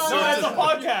podcast. No, it's a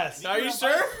podcast. Are you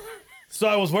sure? So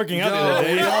I was working out the Yo, other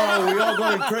day. we all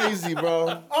going crazy,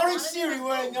 bro. Orange Siri,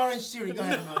 we're in Orange Siri. Go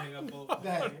ahead. Go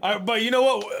ahead. All right, but you know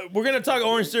what? We're gonna talk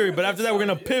Orange Theory, but after that, we're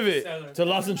gonna pivot to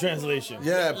Lost in Translation.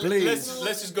 Yeah, please.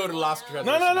 Let's just go to Lost Treasure.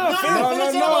 No.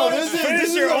 No.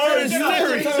 Finish your Orange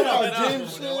Theory.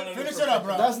 Finish it up,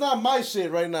 bro. That's not my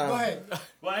shit right now. Go ahead.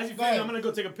 Well, as you Go ahead. I'm gonna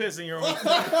go take a piss in your own. Go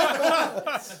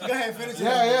ahead. Finish it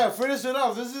up. Yeah, finish it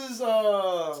off. This is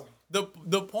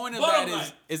The point of Bottom that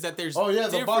line. is that there's Oh yeah,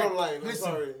 the different- bottom line. I'm Listen.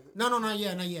 sorry. No, not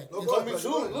yet, not yet. Look, me too.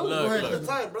 Look, Look, the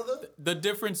time, brother. The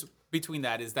difference between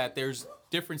that is that there's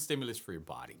different stimulus for your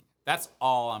body. That's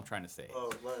all I'm trying to say.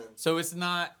 Oh man. So it's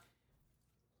not.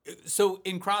 So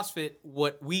in CrossFit,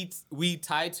 what we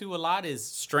tie to a lot is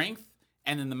strength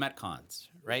and then the metcons,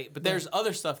 right? But there's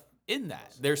other stuff in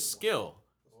that. There's skill,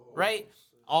 right?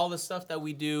 All the stuff that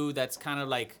we do that's kind of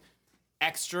like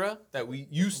extra that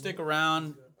you stick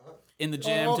around in the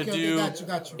gym Oh, okay, to okay, do.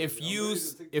 got you.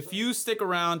 If you stick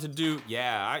around to do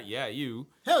you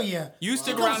Hell yeah. You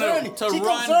stick She around comes early. to She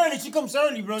run. comes early. She comes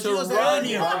early, bro. She to was run. early.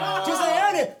 She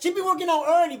was early. She be working out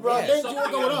early, bro. Yeah. Then she work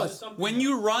out with us. When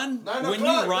you run, 9 when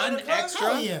o'clock, you run 9 o'clock. extra,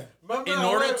 Hell yeah. in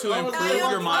order to improve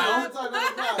your mile,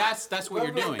 That's that's what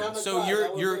you're doing. So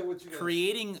you're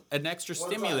creating an extra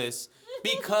stimulus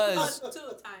because 2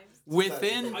 times.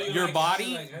 within your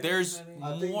body there's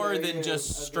more than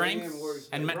just strength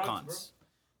and metcons.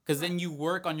 Because then you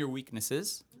work on your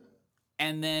weaknesses,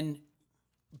 and then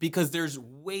because there's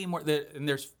way more, and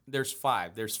there's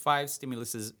five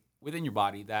stimuluses within your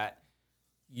body that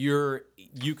you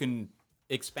can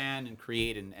expand and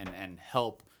create and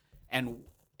help, and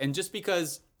just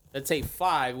because let's say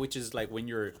 5, which is like when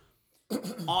you're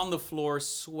on the floor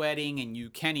sweating and you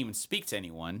can't even speak to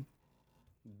anyone,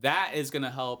 that is gonna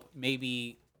help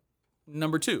maybe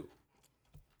number 2,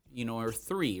 or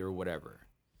 3 or whatever.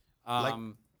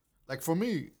 Like for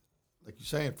me, like you're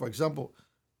saying, for example,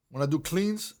 when I do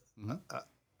cleans,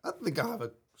 I think I have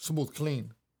a smooth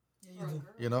clean.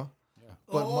 You know? Yeah.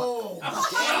 But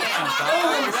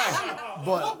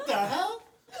What the hell?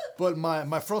 but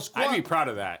my first squat. I'd be proud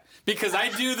of that because I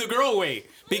do the girl weight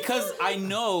because I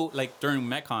know like during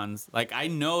Metcons, like I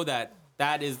know that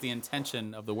is the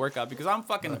intention of the workout because I'm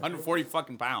fucking 140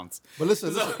 fucking pounds. But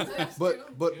listen,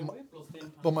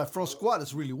 but my front squat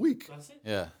is really weak.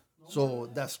 Yeah. So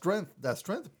that strength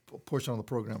portion of the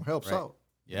program helps out.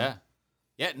 Yeah.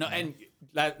 Yeah, no, and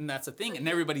that's the thing, and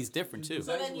everybody's different too.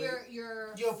 So then your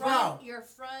You're front, proud. your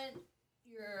front,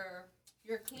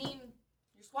 your clean,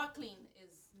 your squat clean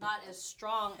is not as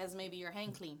strong as maybe your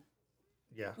hang clean.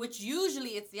 Yeah. Which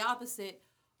usually it's the opposite.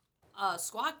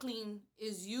 Squat clean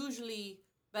is usually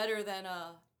better than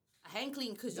a hang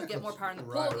clean because you get more power in the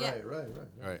pull.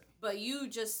 Right. But you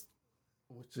just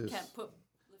Which is can't put.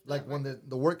 like when the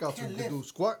workouts when you do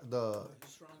squat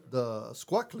the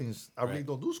squat cleans. I really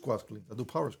don't do squat cleans. I do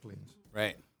power cleans.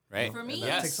 Right. For me,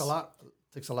 It takes a lot.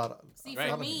 See, Right.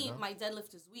 for me, my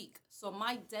deadlift is weak. So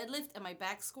my deadlift and my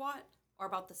back squat are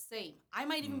about the same. I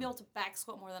might even be able to back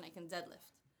squat more than I can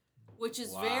deadlift, which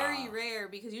is very rare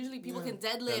because usually people can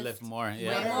deadlift more. way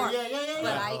Yeah. more. Yeah.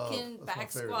 But I can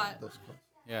back squat.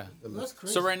 Yeah. That's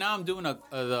crazy. So right now I'm doing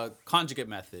the conjugate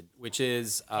method, which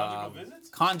is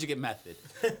conjugate method,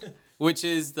 which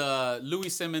is the Louis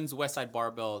Simmons Westside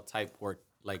Barbell type work,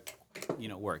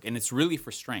 work, and it's really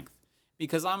for strength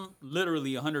because I'm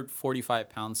literally 145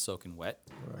 pounds soaking wet.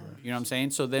 You know what I'm saying?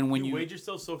 So then when You weighed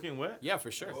yourself soaking wet? yeah, for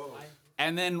sure.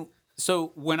 And then,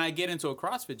 so when I get into a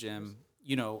CrossFit gym,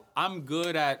 I'm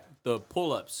good at the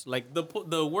pull-ups. Like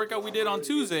the workout we did on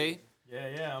Tuesday,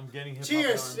 Yeah, I'm getting hip.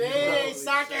 Cheers. Hey,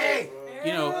 sake.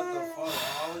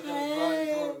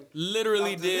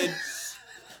 literally did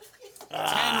 10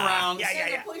 rounds.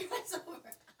 Pull your eyes over.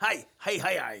 Hi.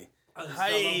 Hi.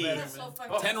 That's so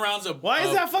fucking 10 rounds of Why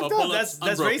is that fucked up? pull-ups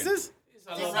That's unbroken. racist?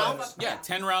 Yeah,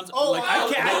 10 rounds. Oh, like, I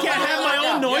can't have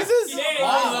my own noises?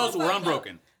 all of those were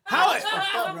unbroken. How?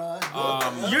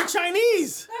 Bro. You're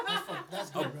Chinese. That's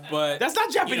good, bro. But That's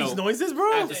not Japanese noises,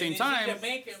 bro. at the same time,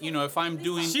 if I'm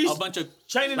doing She's a bunch of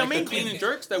Chinese like the Jamaican. clean and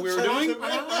jerks that we were doing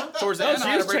towards the Oh, end, I she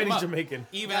had is to break them Chinese up, Jamaican.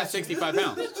 even at 65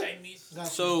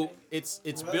 pounds. So it's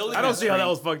building. I don't that see how that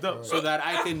was strength fucked up. so that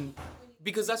I can,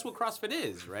 because that's what CrossFit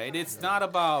is, right? It's not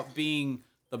about being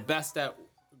the best at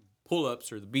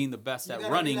pull-ups or being the best at gotta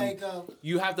be running. like,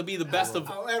 you have to be the best of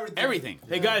everything. everything.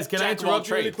 Hey guys, can I Jack of all interrupt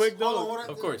you really trades. quick Hold on, though? what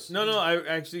I Of do? course. No, I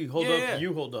actually hold Yeah, up. yeah.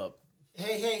 You hold up.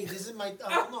 Hey, this is my.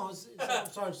 No, I'm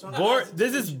sorry.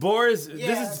 This is Boris. Yeah,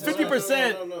 This is no,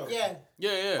 50%. No. Yeah.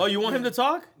 Yeah. Oh, you want him to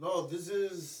talk? No, this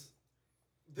is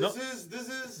No.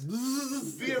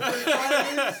 Beer Fest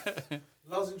Fridays.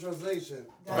 Lost in translation.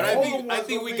 But I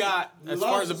think we got, as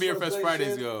far as the Beer Fest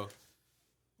Fridays go.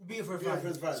 Beer for Beer fun.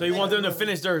 Fest Fridays. So you want them to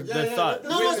finish their thought?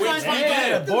 No, it's fine.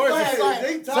 Yeah, Boris is Go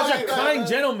ahead. such a kind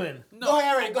gentleman. Go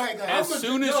ahead, Eric. Go ahead. As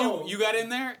soon as you got in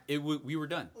there, we were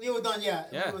done. We were done, yeah.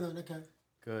 Yeah. We were done, okay.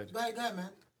 Good. Go ahead, man.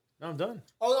 No, I'm done.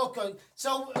 Oh, okay.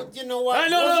 So, you know what?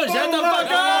 No, shut the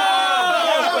fuck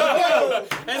up!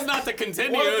 It's not to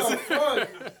continue. What the fuck?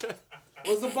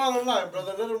 What's the bottom line,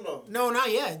 brother? Let them know. No,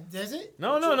 not yet. Is it?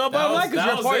 No, bottom line, because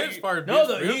that you're was his part. No,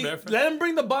 Beer let him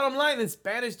bring the bottom line in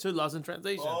Spanish to Lost in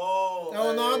Translation. Oh, No,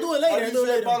 I'll do it later. How do I'll do you it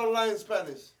say later. bottom line in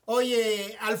Spanish?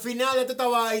 Oye, al final de esta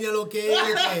vaina lo que es. Oh,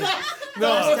 that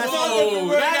got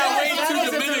way That too is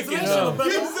a Dominican. translation, brother.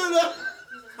 He said that.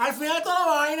 Al final de toda la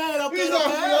vaina es lo que He's es. Lo not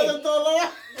que feeling es. todo lo-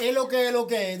 Es lo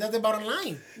que es. That's the bottom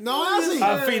line. No, así.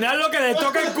 Al final lo que le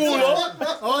toca el culo.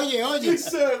 Oye. He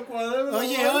said, whatever.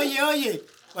 Oye.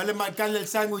 Vale marcarle el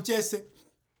sándwich ese.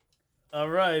 All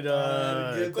right.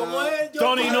 ¿Cómo es?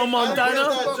 Tony No Montana.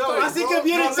 Así que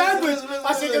viene el sándwich.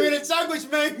 Así que viene el sándwich,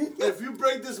 man. If you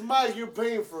break this mic, you're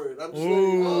paying for it. I'm just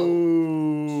letting you know.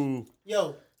 Ooh.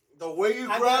 Yo, The way you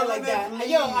I grab got it like it, that.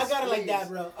 please, Yo, I got it like please. that,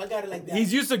 bro. I got it like that.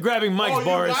 He's used to grabbing mics, you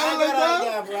Boris. got I got it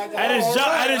like that, bro. I got At it. his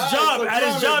job, at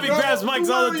his job, he grabs mics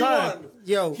all the time.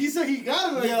 Yo, He said he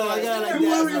got it like Yo, that. I got it like Do that,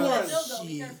 whatever you bro. want.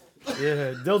 shit.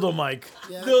 Yeah, dildo mic.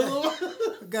 Yeah,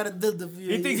 I got a dildo for you.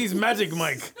 He thinks he's Magic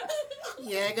Mike.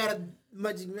 Yeah, I got a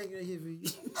magic mic right here for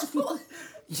you.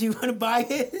 You want to buy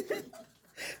it?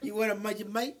 You want a magic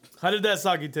mic? How did that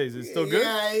sake taste? It's still good?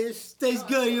 Yeah, it tastes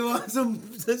good. You want some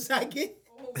sake?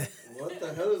 What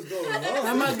the hell is going on?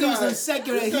 I'm gonna give you some sake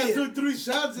right This guy here. took 3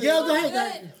 shots. in Yo, it. go ahead,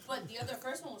 guys. Good, but the other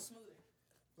first one was smoother.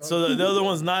 So the other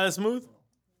one's not as smooth?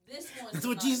 This one. That's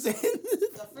what you said.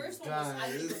 The first one was. I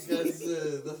think This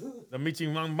it was guy's The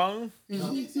Miching Bang Bang? You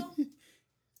think so?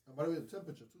 Might be the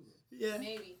temperature too. Yeah,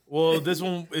 Maybe. Well, this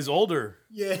one is older.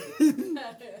 yeah.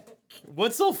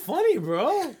 What's so funny,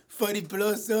 bro? 40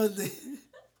 plus something.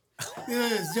 Yeah,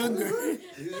 it's younger.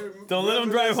 Don't let him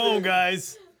drive home,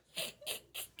 guys.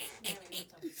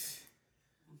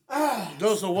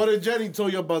 No, so what did Jenny tell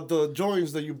you about the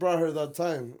joints that you brought her that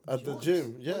time at the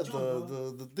gym? Yeah,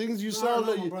 the things you saw know,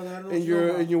 that you- brother, I know in what you're your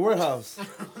about. in your warehouse. I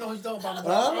don't know what you're talking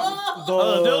about. Huh?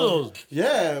 Oh, the dildos.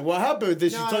 Yeah, what happened?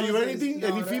 Did she No, tell you no, anything? no,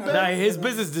 Any no, feedback? Nah, his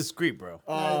business is discreet, bro.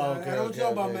 Oh, I don't know what you're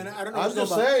talking about, man. I don't know what I'm you're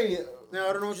just talking about. saying, No,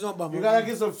 I don't know what you're talking about, you man. gotta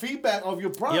get some feedback of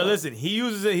your product. Yo, listen, he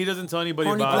uses it. He doesn't tell anybody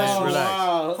Honey about Blast. it. Oh, Relax.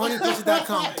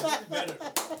 wow.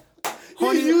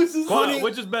 Honeypressure.com. He uses What?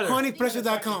 Which is better?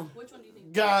 Honeypressure.com. Which one do you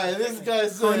think? Guy, this guy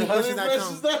said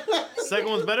Honeypressure.com. honeypressure.com. second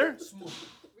one's better?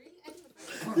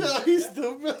 Yeah, he's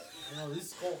stupid. No, this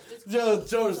is cold. Yo,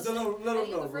 George, let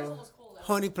him know, bro.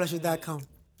 Honeypleasure.com.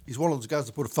 He's one of those guys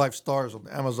that put 5 stars on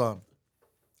Amazon.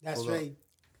 That's right.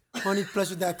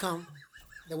 Honeypleasure.com.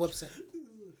 The website.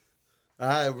 All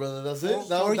right, brother. That's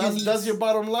it. Or you need- That's your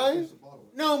bottom line.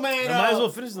 No, man. I might as well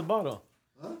finish the bottle.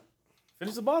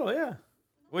 Finish the bottle, yeah.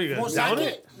 What, you More gonna down sake?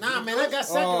 it? Nah, man, I got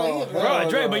sake right here, Bro, bro. I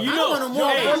drank, but you I know. want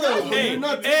more, brother. Hey, You're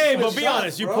not hey, taking but a be shot,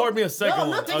 honest. You bro. poured me a second I'm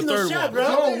one, not a taking no third shot, one.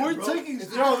 bro. Yo, we're taking.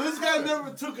 Yo, this guy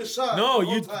never took a shot. No, the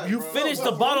whole you time, you bro. finished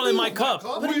the bottle in my cup.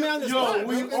 Put me on the Yo, spot,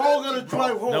 we bro. all gotta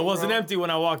drive home. That wasn't bro. empty when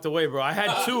I walked away, bro. I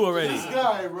had 2 already. This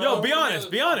guy, bro. Yo, be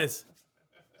honest. Be honest.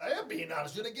 I am being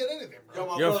honest. You didn't get anything, bro. Yo,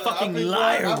 my You're a brother, fucking I've been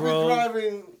liar, I've bro. been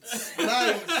driving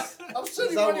nights. I'm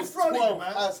sitting since I right in was front of you, 12.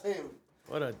 man. Ask him.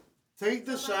 What a. Take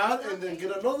the shot and then get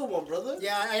another one, brother.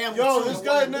 Yeah, I am. Yo, with this you.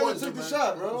 guy never took the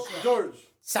shot, bro. George.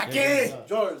 Sake.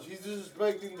 George, he's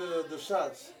disrespecting the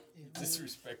shots.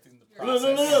 Disrespecting the Look,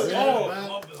 process. look, look.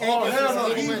 Oh, Oh, hell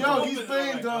no. Hey, He's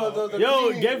paying the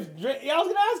Yo, fee. yeah, I was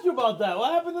gonna ask you about that.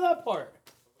 What happened to that part?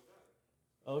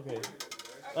 Okay.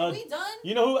 Are we done?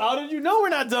 You know who outed you? No, we're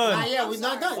not done. Ah, yeah, we're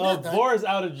not done. Not done. Boris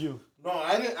outed you. No,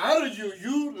 I didn't outed you.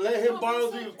 You let him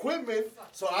borrow the equipment,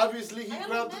 so obviously he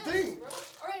grabbed the thing.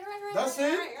 All right. That's all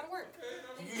it? right, gotta work.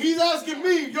 He's asking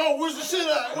me, yo, where's the shit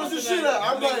at? Where's the shit at?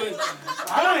 I'm like, I don't know. It's not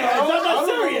I that don't know.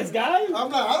 serious, guy. I'm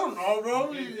like, I don't know,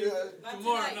 bro.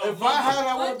 Tomorrow, no. If I had,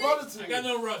 I would have brought it to I got you.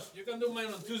 no rush. You can do mine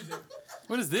on Tuesday.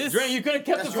 What is this? Dre, you could have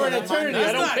kept it for an eternity.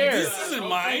 I don't Not- care. This isn't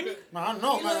mine. I don't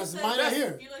know, man. It's mine right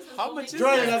here. How much is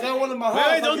Dre, it? I got one in my house. Wait,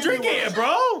 I'll don't give drink you it one. yet, bro.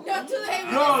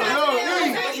 Yo,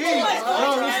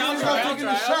 Yo, this nigga's not taking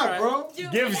the shot, bro.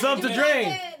 Give some to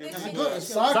Dre. Sake.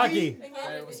 Sake.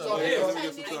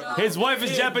 His wife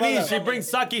is Japanese. She brings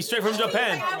sake straight from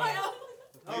Japan.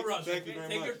 No rush. Take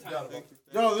your time.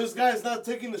 Yo, this guy's not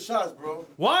taking the shots, bro.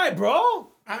 Why, bro?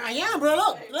 I am, bro.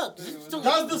 Look.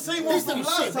 That's the same one from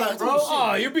last time, bro.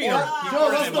 Oh, you're being a.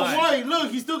 Yo, that's the white.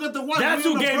 Look, he still got the white. That's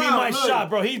We who in the gave me brown. my Look, shot,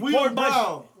 bro. He we poured in my.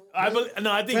 brown. I think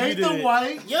you Take did the it.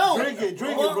 white. Yo, Drink it,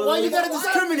 brother. why you gotta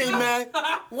discriminate, man?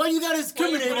 Why you gotta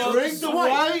discriminate, bro? Drink the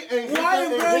white and White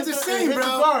and brown's the hit same, hit the bro.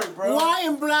 dark, bro. White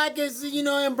and black is,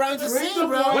 and brown's the Drink same, the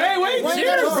bro. white. Wait, Why you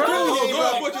cheers, gotta bro. discriminate,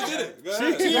 bro? What you did it? Go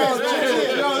ahead.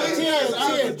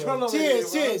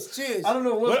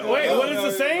 Wait, what is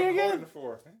the saying again?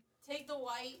 Take the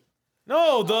white.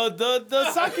 No,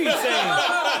 the sake saying.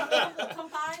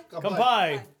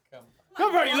 Kampai.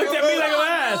 Kampai, you looked at me like an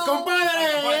ass.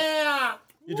 Compadre, yeah.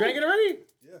 You drank it already?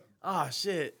 Yeah. Ah,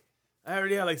 shit. I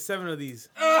already had like 7 of these.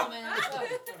 Oh, man,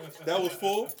 what's up? That was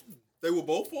full. They were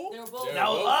both full. They were both. That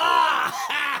was,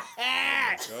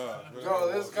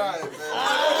 Yo, this guy, man.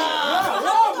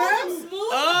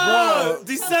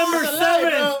 December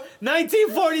 7th,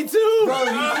 1942. Bro, he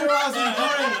still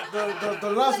hasn't drank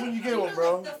the last one you gave him,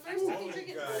 bro. The first time you drink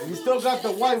it. He still got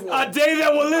the white one. A day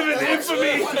that will live in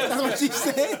infamy. That's what she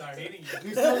said.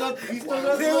 He still got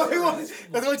the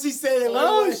That's what she said.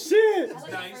 Oh, shit. I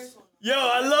like the first one. Yo,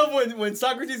 I love when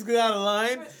Socrates goes out of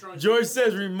line, George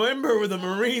says, remember when the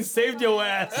Marines saved your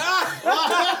ass.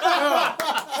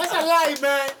 That's a lie,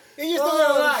 man. You still got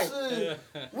a lie.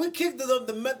 We kicked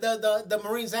the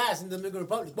Marines' ass in the Dominican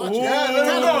Republic. Watch it. Yeah, let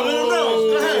him know.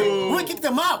 Go ahead. We kicked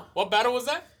them out. What battle was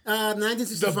that?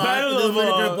 1965. The Battle in the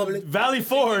Dominican of Republic. Valley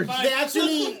Forge.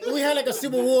 We had like a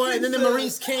civil war, and then the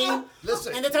Marines came,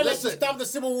 Listen, and they tried to listen. stop the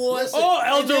civil war. Oh,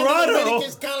 El And then the Dorado.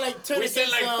 Dominicans kind of like turned We sent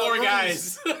against, like 4 Marines.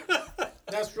 guys.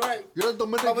 That's right. You're the But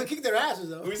we Dominican. kicked their asses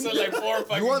though. We sent like 4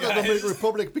 fucking You are the guys. Dominican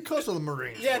Republic because of the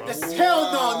Marines. Yeah, bro. that's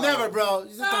hell no, never, bro.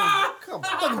 You're talking,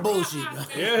 fucking bullshit, bro.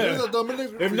 You're Yeah. the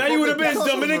Dominican If not, you would have been because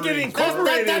of the Dominican Marines.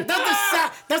 Incorporated.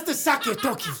 That's the sake you're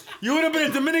talking. You would have been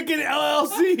a Dominican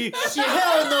LLC. Shit,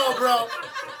 hell no, bro.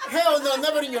 Hell no,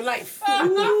 never in your life.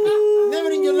 Never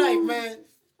in your life, man.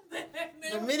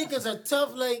 Dominicans are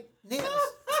tough like nails.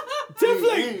 Tough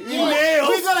like nails.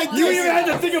 We go like You this. even had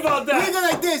to think about We that. go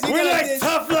like this. We We're go like this.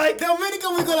 tough like.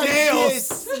 Dominican, we go like nails.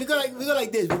 this. We go like this.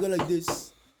 We go like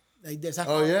this. Like this.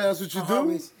 Oh, yeah, that's what you How do?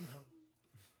 is-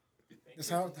 That's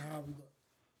how we go.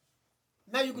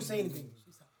 Now you can say anything.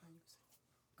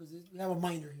 Because we have a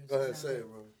minor here. Go ahead, say it,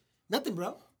 bro. Nothing,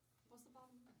 bro.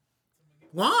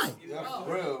 Why? Yeah,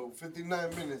 for real. 59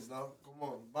 minutes now. Come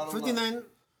on. Bottom line. 59.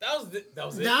 That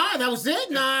was it. Nah, that was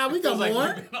it. Nah, we got Like,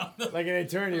 more. we've been on the- Like an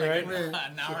eternity, right? an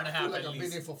hour and a half Like at I've been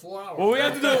least. here for 4 hours. Well, we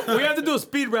have to do a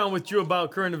speed round with you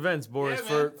about current events, Boris,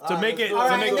 Yeah, man. to make it. All To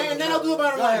right, make and it. then I'll do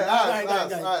about Go ahead, All right,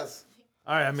 ask. All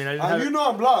All right, I mean, I didn't have You know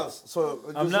I'm lost, so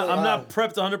I'm not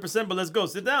prepped 100%, but let's go.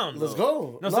 Sit down. Let's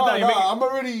go. No, sit down. You're making, I'm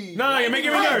already. no, you're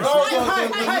making me nervous. No,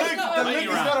 the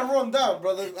Dominicans gotta run down,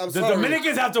 brother. I'm The sorry.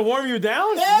 Dominicans have to warm you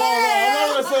down? No,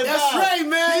 I'm not gonna say That's that. right,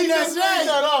 man. He That's just made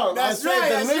that right. up. That's I said right.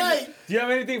 the That's liquor- right. Do you have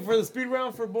anything for the speed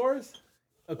round for Boris?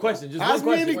 A question. Just Ask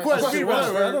one me question. any question, Speed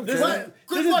round. whatever, I don't This care. is-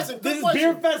 Good this question. is Good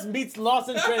Beer question. Fest meets Lost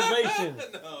in Translation.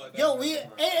 Yo,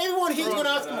 everyone here's gonna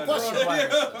ask him a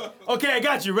question. Okay, I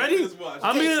got you. Ready? Just watch.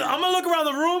 I'm gonna look around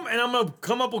the room and I'm gonna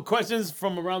come up with questions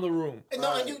from around the room. And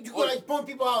no, and you go like point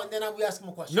people out, and then I will ask them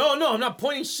a question. No, I'm not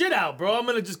pointing shit out, bro. I'm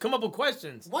gonna just come up with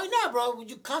questions. Why not, bro? Would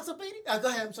you constipated? Go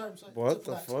ahead. I'm sorry. What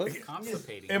the fuck?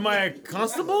 Constipating. Am I a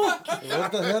constable? What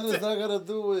the hell is that gonna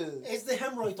do with? It's the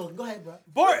hemorrhoid talk. Go ahead, bro.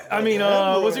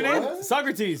 What's your name? What?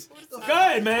 Socrates. Go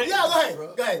ahead, man. Yeah, go ahead.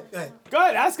 Go ahead. Go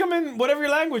ahead. Ask him in whatever your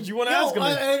language you want to ask him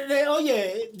in.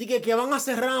 Oye, dije que van a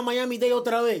cerrar Miami Day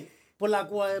otra vez por la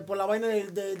vaina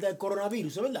del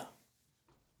coronavirus, ¿verdad?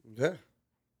 Yeah.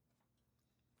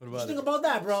 What What you about think it? about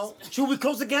that, bro? Should we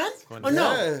close again? Or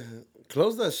no? Yeah.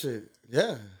 Close that shit.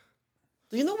 Yeah.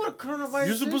 Do you know what coronavirus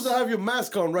You're supposed is? to have your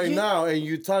mask on right now, and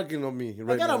you're talking on me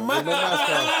right got now. a mask. With no mask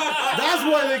on. That's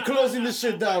why they're closing this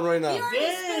shit down right now. You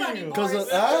already spit on you, Because Boris.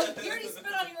 of You already spit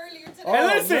on you earlier today. Hey,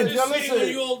 listen. man, y'all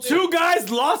listen. Two guys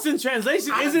lost in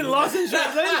translation isn't lost in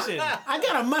translation. I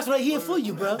got a mask right here for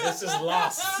you, bro. This is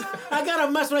lost. I got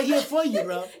a mask right here for you,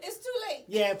 bro. It's too late.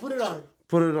 Yeah, put it on.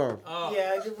 Put it on.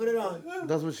 Yeah, just put it on.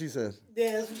 That's what she said.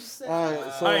 Yeah, that's what you said. All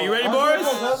right, so All right, you ready, ask me a Boris?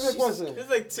 question, ask me a question. It's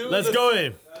like two. Let's go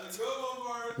in.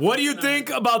 What do you think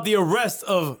about the arrest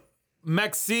of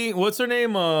Maxine? What's her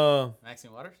name?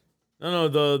 Maxine Waters? No,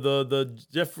 the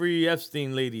Jeffrey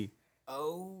Epstein lady.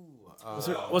 Oh.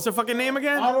 What's her fucking name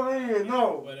again? I don't even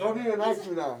know. Don't even ask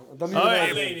me now. Don't even All right.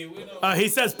 ask me. Lady, we know. He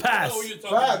says pass. Who you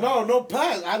talking Pat, about? no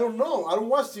pass. I don't know. I don't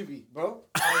watch TV, bro.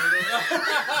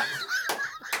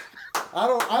 I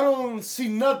don't see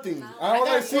nothing. All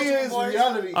I see is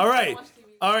reality. All right.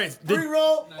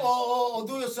 Pre-roll or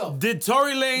do yourself. Did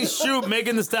Tory Lane shoot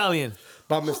Megan Thee Stallion?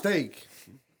 By mistake.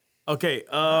 Okay.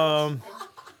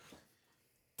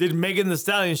 Did Megan Thee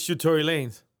Stallion shoot Tory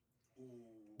Lane?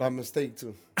 By mistake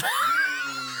too.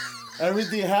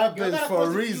 Everything happens got a for a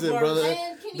question for reason, you, brother. Man,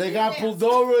 can you They do got that? pulled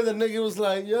over. The nigga was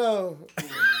like, "Yo,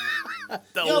 Yo,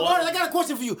 Boris, I got a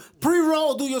question for you.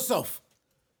 Pre-roll or do yourself?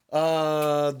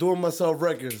 doing myself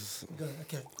records, Good.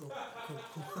 Okay, cool.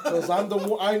 cause I'm the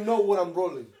one. I know what I'm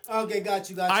rolling." Okay, got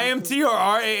you. IMT or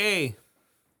RAA?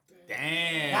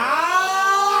 Damn.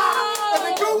 That's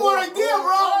a good one right there,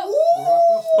 bro.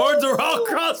 Or Doral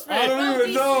CrossFit? I don't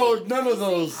even know none of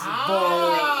those.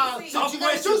 But So you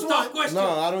gotta choose one. question.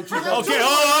 no, I don't choose. Okay,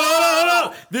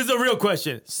 hold on. This is a real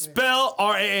question. Spell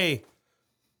RAA.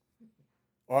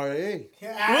 RAA. Wow!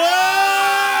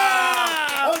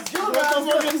 That's good. What the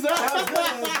fuck is That's that? good.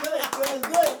 That's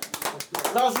good.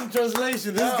 Lost in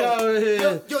translation. This guy over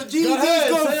here. Your GED Go ahead, is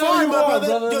going say far, all you my want,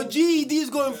 brother. Your GED is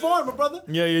going far, my brother.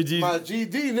 Yeah, your G. My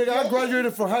GD, nigga. I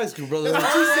graduated from high school, brother. What She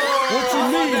said. you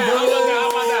mean, brother?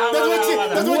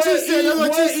 That's what she said. That's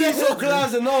what she What said. ESO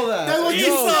class and all that? That's what she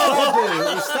Yo,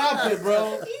 said. Stop it,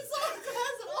 bro. He's all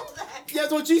because of all that.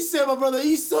 That's what you said, my brother.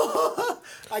 Esau.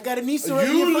 I got an Esau right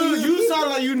here for You sound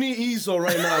like you need ESO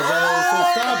right now, bro. So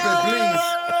stop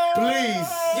it, please.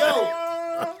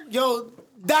 Yo,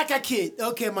 DACA kid.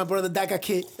 Okay, my brother, DACA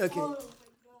kid. Okay.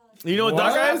 You know what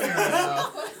DACA is? Okay,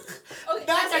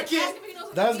 That's ask a kid. him if he knows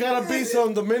what That's gotta be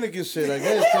some Dominican shit, I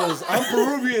guess, because I'm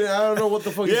Peruvian and I don't know what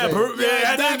the fuck Yeah, you're saying. yeah, it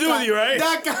had nothing to do with you, right?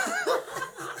 DACA.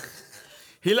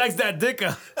 He likes that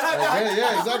dicka Okay,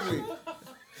 yeah, exactly.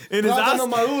 in his Plátano asa.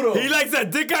 maduro. He likes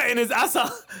that dicka in his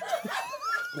asa.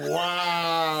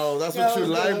 Wow, that's what That you was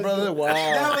like, good. brother? That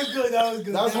Wow. was good. That was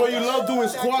good. That's why you love doing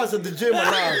squats at the gym a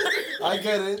lot. I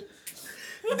get it.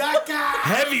 DACA.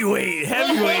 Heavyweight.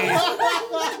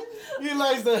 He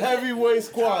likes the heavyweight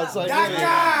squats. I get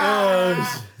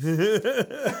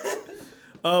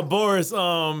DACA. Boris,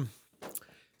 so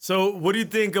what do you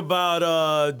think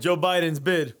about Joe Biden's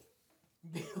bid?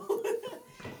 it.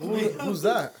 Who's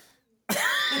that?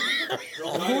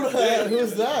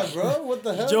 Who's that, bro? What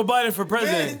the hell? Joe Biden for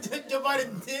president. Joe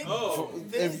Biden dick.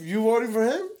 If you voting for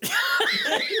him?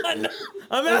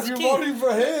 I'm If you're asking. voting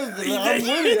for him,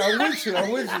 then I'm with you.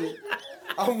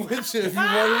 I'm with you. If you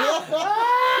voting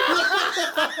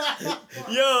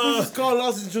Yo. It's called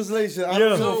Lost in Translation. I Yeah.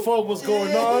 don't give a fuck what's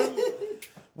going on.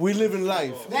 We live in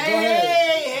life. Go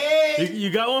ahead. Hey. You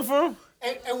got one for him?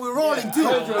 And we're rolling too.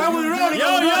 Pedro, And we're rolling.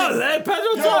 Yo, let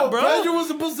Pedro Yo, talk, bro. Pedro was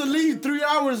supposed to leave 3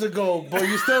 hours ago, but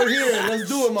you're still here. Let's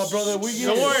do it, my brother. We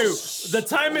Don't worry. The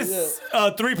time is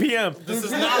 3 p.m. This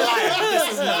is not live.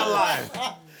 This is not live.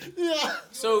 Yeah.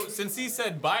 So since he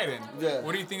said Biden, Yeah.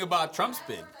 what do you think about Trump's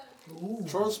bid?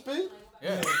 Trump spit?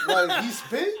 Yeah. Like he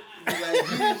spit?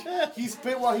 Like he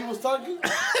spit while he was talking?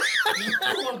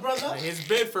 Come on, brother. His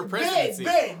bid for Big, presidency.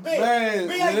 big, big. Man,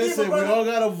 Big idea, listen, we brother. all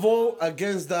gotta vote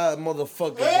against that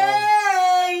motherfucker, bro.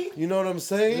 Hey! You know what I'm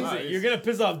saying? You're gonna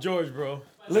piss off George, bro.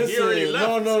 Listen, already no,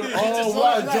 left. no. just Oh,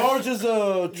 left. what? George is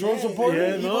a Trump supporter?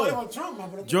 Yeah, He no. voted for Trump, my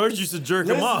brother. George used to jerk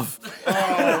him off. Oh,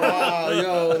 wow.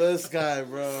 Yo, this guy,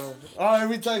 bro. Oh,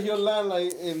 every time he'll land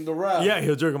like in the rap. Yeah,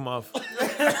 he'll jerk him off.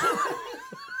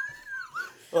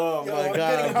 Oh, Yo, my I'm God,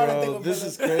 getting hard to bro. think This about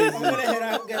is it. crazy. I'm gonna head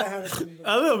out. Gotta have it.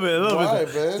 A little bit, Why,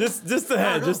 man? Just the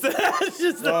head, just the head,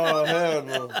 just the Oh, hell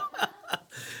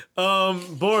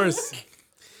no. Boris.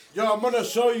 Yo, I'm gonna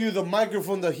show you the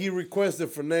microphone that he requested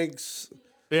for next.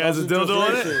 Yeah, has a dildo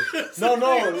on it. No,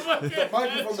 the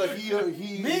microphone that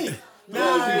he. Me?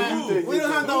 Nah, we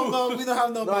don't have no. We don't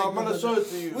have no. No, mic, I'm my gonna brother. show it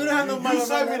to you. We don't have no You mic,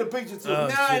 sent my me the brother. picture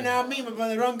too. Nah, me, my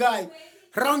brother. Wrong guy.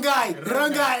 Wrong guy, my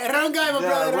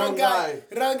brother.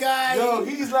 Wrong guy. Yo,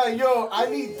 he's like, yo, I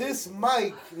need this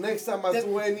mic next time I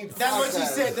do any podcast. That's what she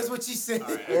said. That's what she said.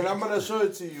 And I'm gonna show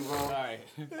it to you, bro. Alright.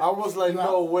 I was like,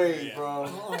 no way, bro.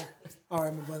 All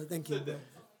right, my brother. Thank you, bro.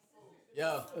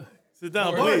 Yo. Sit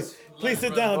down, please. Please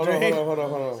sit down, Hold on, Dre. hold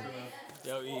on.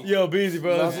 Yo, E. Yo, be easy,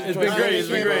 bro. It's been great. It's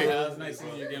been great. Yeah, it was nice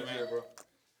seeing you again, man, bro.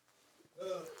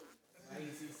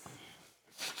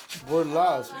 We're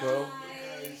lost, bro.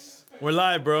 We're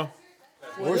live, bro.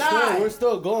 We're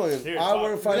still going.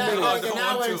 Hour and 5 Like minutes. an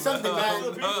hour and something,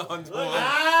 man.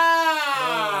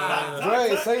 Ah!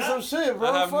 Dre, say some shit, bro.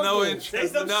 I have Fuck no it.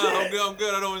 interest. No, I'm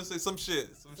good. I don't want to say some shit.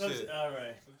 All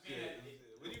right.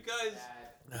 What do you guys?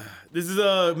 This is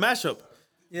a mashup.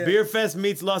 Beer Fest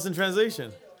meets Lost in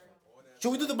Translation.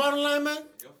 Should we do the bottom line, man?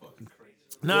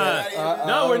 Nah,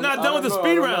 no, we're not done with the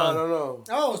speed I round. don't know.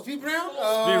 Oh, speed round?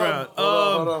 Speed round.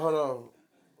 Hold on.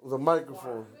 The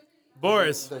microphone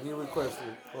Boris. that he requested.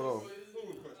 Hold on.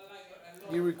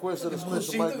 He requested a special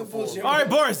Bullshit, microphone. bullshit. All right,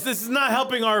 Boris, this is not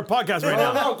helping our podcast right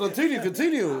now. No,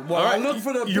 continue. Well, All I right, look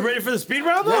for the. you ready for the speed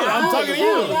round? though? Yeah, I'm talking to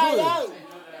you. Yeah.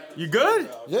 You good?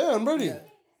 Yeah, I'm ready.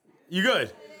 You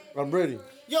good? I'm ready.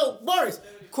 Yo, Boris,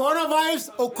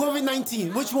 coronavirus or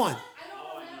COVID-19? Which one?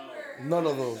 None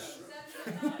of those.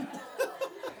 I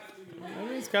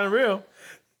mean, it's kind of real.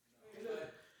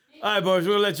 All right, Boris,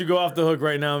 we're gonna let you go off the hook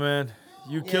right now, man.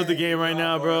 You killed the game right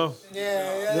now, bro.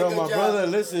 Yeah, Yo, good my job. brother,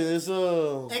 listen, it's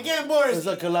a Again, Boris,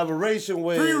 collaboration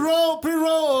with. pre-roll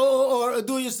or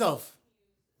do it yourself?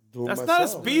 Do it That's not a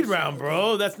myself. speed round,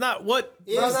 bro. That's not what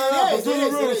Yes, but do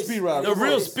the real it is. speed round. the Come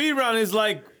real on. speed round is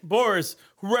like. Boris,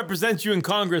 who represents you in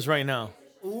Congress right now?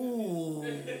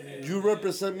 You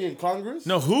represent me in Congress?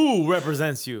 No, who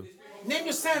represents you? Name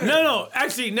your senator. No,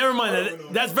 actually, never mind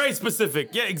that. That's very specific.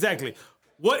 Yeah, exactly.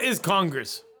 What is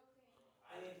Congress?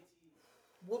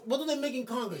 What do they make in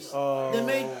Congress? They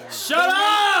make. Shut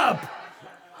up!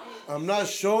 I'm not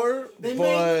sure, They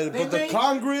but make- the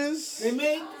Congress, They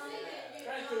make.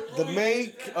 the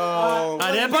make.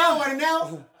 Arepa?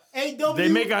 Now, AW. They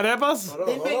make arepas?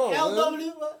 They make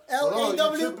LW. Hold on, you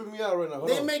LAW. tripping me out right now. Hold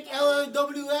They on. make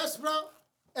LAWS, bro.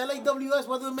 LAWS.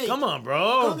 What do they make? Come on,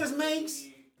 bro. Congress makes.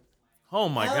 Oh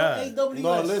my god. LAWS.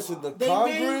 No, listen, the They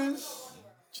Congress.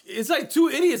 It's like two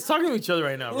idiots talking to each other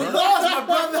right now, bro. my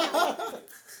brother.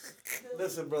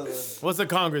 Listen, brother, What's the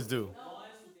Congress do?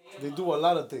 they do a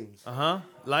lot of things Uh-huh.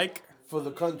 Like? for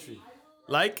the country.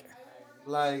 Like?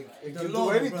 Like it can do law,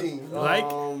 anything. Like?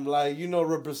 Like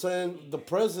represent the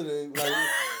president.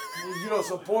 Like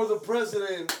support the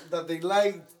president that they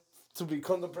like to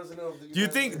become the president of the.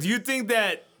 Do you think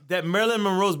that Marilyn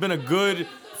Monroe's been a good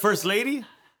first lady?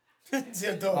 I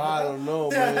don't know,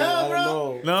 man. hell, I bro?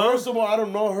 don't know. No? First of all, I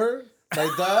don't know her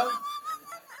like that.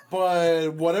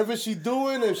 But whatever she's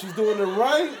doing, if she's doing it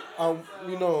right,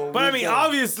 But I mean,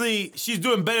 obviously, she's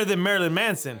doing better than Marilyn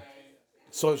Manson.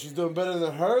 So if she's doing better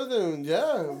than her, then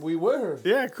yeah, we with her.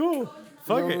 Yeah, cool. You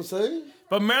Fuck know what I'm it. saying?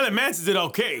 But Marilyn Manson did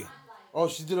okay. Oh,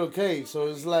 she did okay. So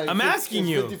it's like I'm asking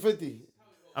you. 50-50.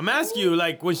 I'm asking you,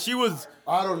 like, when she was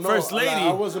I don't know. First lady.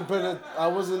 I wasn't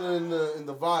in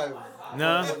the vibe.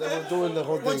 nah, They were doing the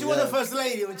whole thing. When she was yeah. the first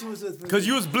lady. When she was the because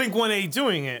you was Blink 182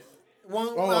 doing it.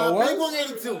 one. what? Blink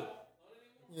 182.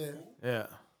 Yeah. Yeah.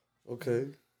 Okay.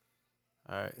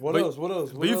 All right. What but, else? What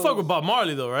else? But you fuck with Bob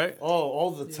Marley though, right? Oh,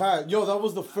 all the time. Yo, that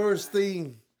was the first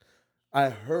thing I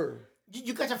heard.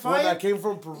 You catch a When I fire? came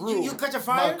from Peru. You catch a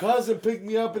fire? My cousin picked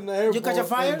me up in the airport. catch a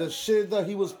fire? And the shit that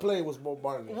he was playing was Bob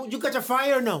Marley. You catch a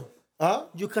fire or no? Huh?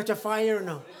 You catch a fire or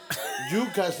no? You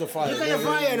catch the fire. You catch a nigga.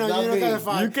 fire or no? Not You don't me. catch a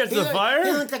fire. You catch He the don't- fire?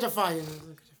 He don't catch a fire.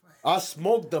 I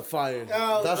smoked the fire.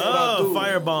 Oh. That's what I Oh, do.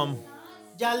 firebomb.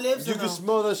 Ja lives You or can no?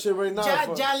 smell that shit right now.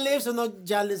 Ja lives or no?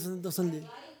 Ja lives or doesn't live?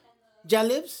 Ja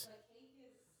lives?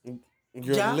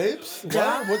 Your Ja? lips?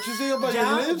 Ja? What you say about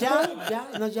Ja? your lips? Ja? bro?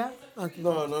 Ja? No, Ja? Okay.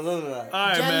 No. All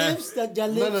right, Ja man. lives? That Ja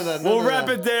No, lives? We'll wrap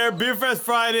it there. Beer Fest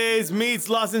Fridays meets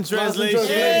Lost in Translation.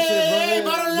 Hey,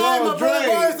 bottom line, my brother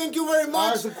Dre. Boris, thank you very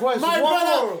much. Ask a question. My One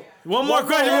brother. more. One more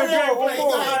question. One We're more.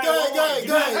 Go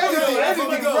ahead.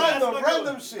 Anything,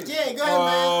 random shit. Yeah, go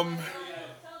ahead, man.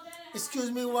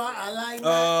 Excuse me while I line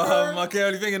I can't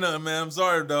really think of nothing, man. I'm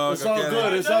sorry, dog. It's all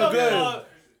good. It's all good.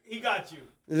 He got you.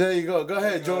 There you go. Go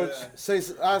ahead, George.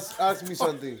 Ask me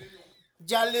something.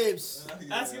 Ja lives.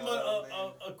 Ask him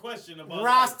a question about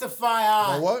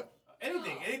Rastafari. What?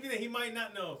 anything that he might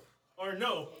not know or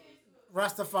know.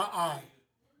 Rastafari.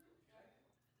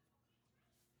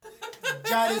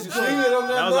 Ja is Leave good. it on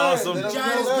That was line. awesome. Let 'em Ja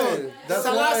know is that. good. That's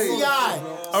Selassie. why.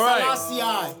 All right.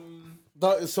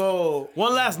 Selassie. So,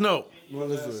 One last note. what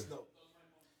is it?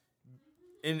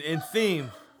 In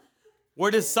theme,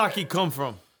 where does sake come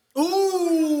from?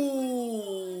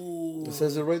 Ooh. It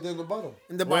says it right there in the bottom.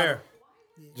 In the bottom. Where?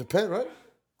 Japan, right?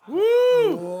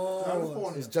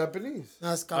 Woo! It's Japanese.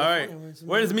 That's All right. California.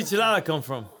 Where does michelada come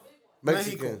from?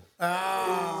 Mexican.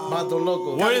 Ah. Mato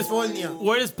Loco.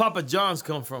 Where does Papa John's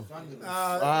come from?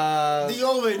 The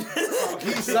oven.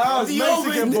 He sounds The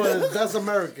Mexican, oven. but that's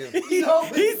American. He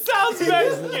sounds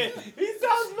Mexican. He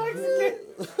sounds Mexican.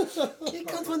 It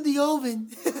comes from the oven.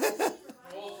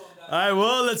 All right,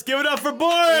 well, let's give it up for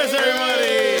Boris,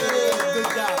 everybody. Good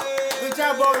job. Good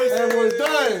job, Boris. And we're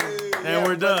done. And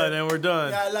we're done. And we're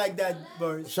done. Yeah, I like that,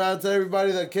 Boris. Shout out to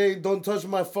everybody that came. Don't touch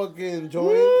my fucking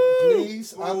joint,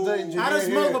 please. I'm the engineer I don't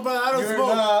smoke, here. my brother. I don't You're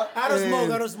smoke. not, I don't smoke.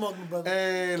 and- I don't smoke, my brother.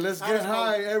 Hey, let's I get don't smoke.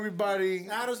 high, everybody.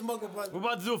 I don't smoke, my brother. We're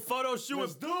about to do a photo shoot.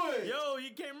 Let's do it. Yo, you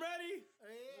came ready?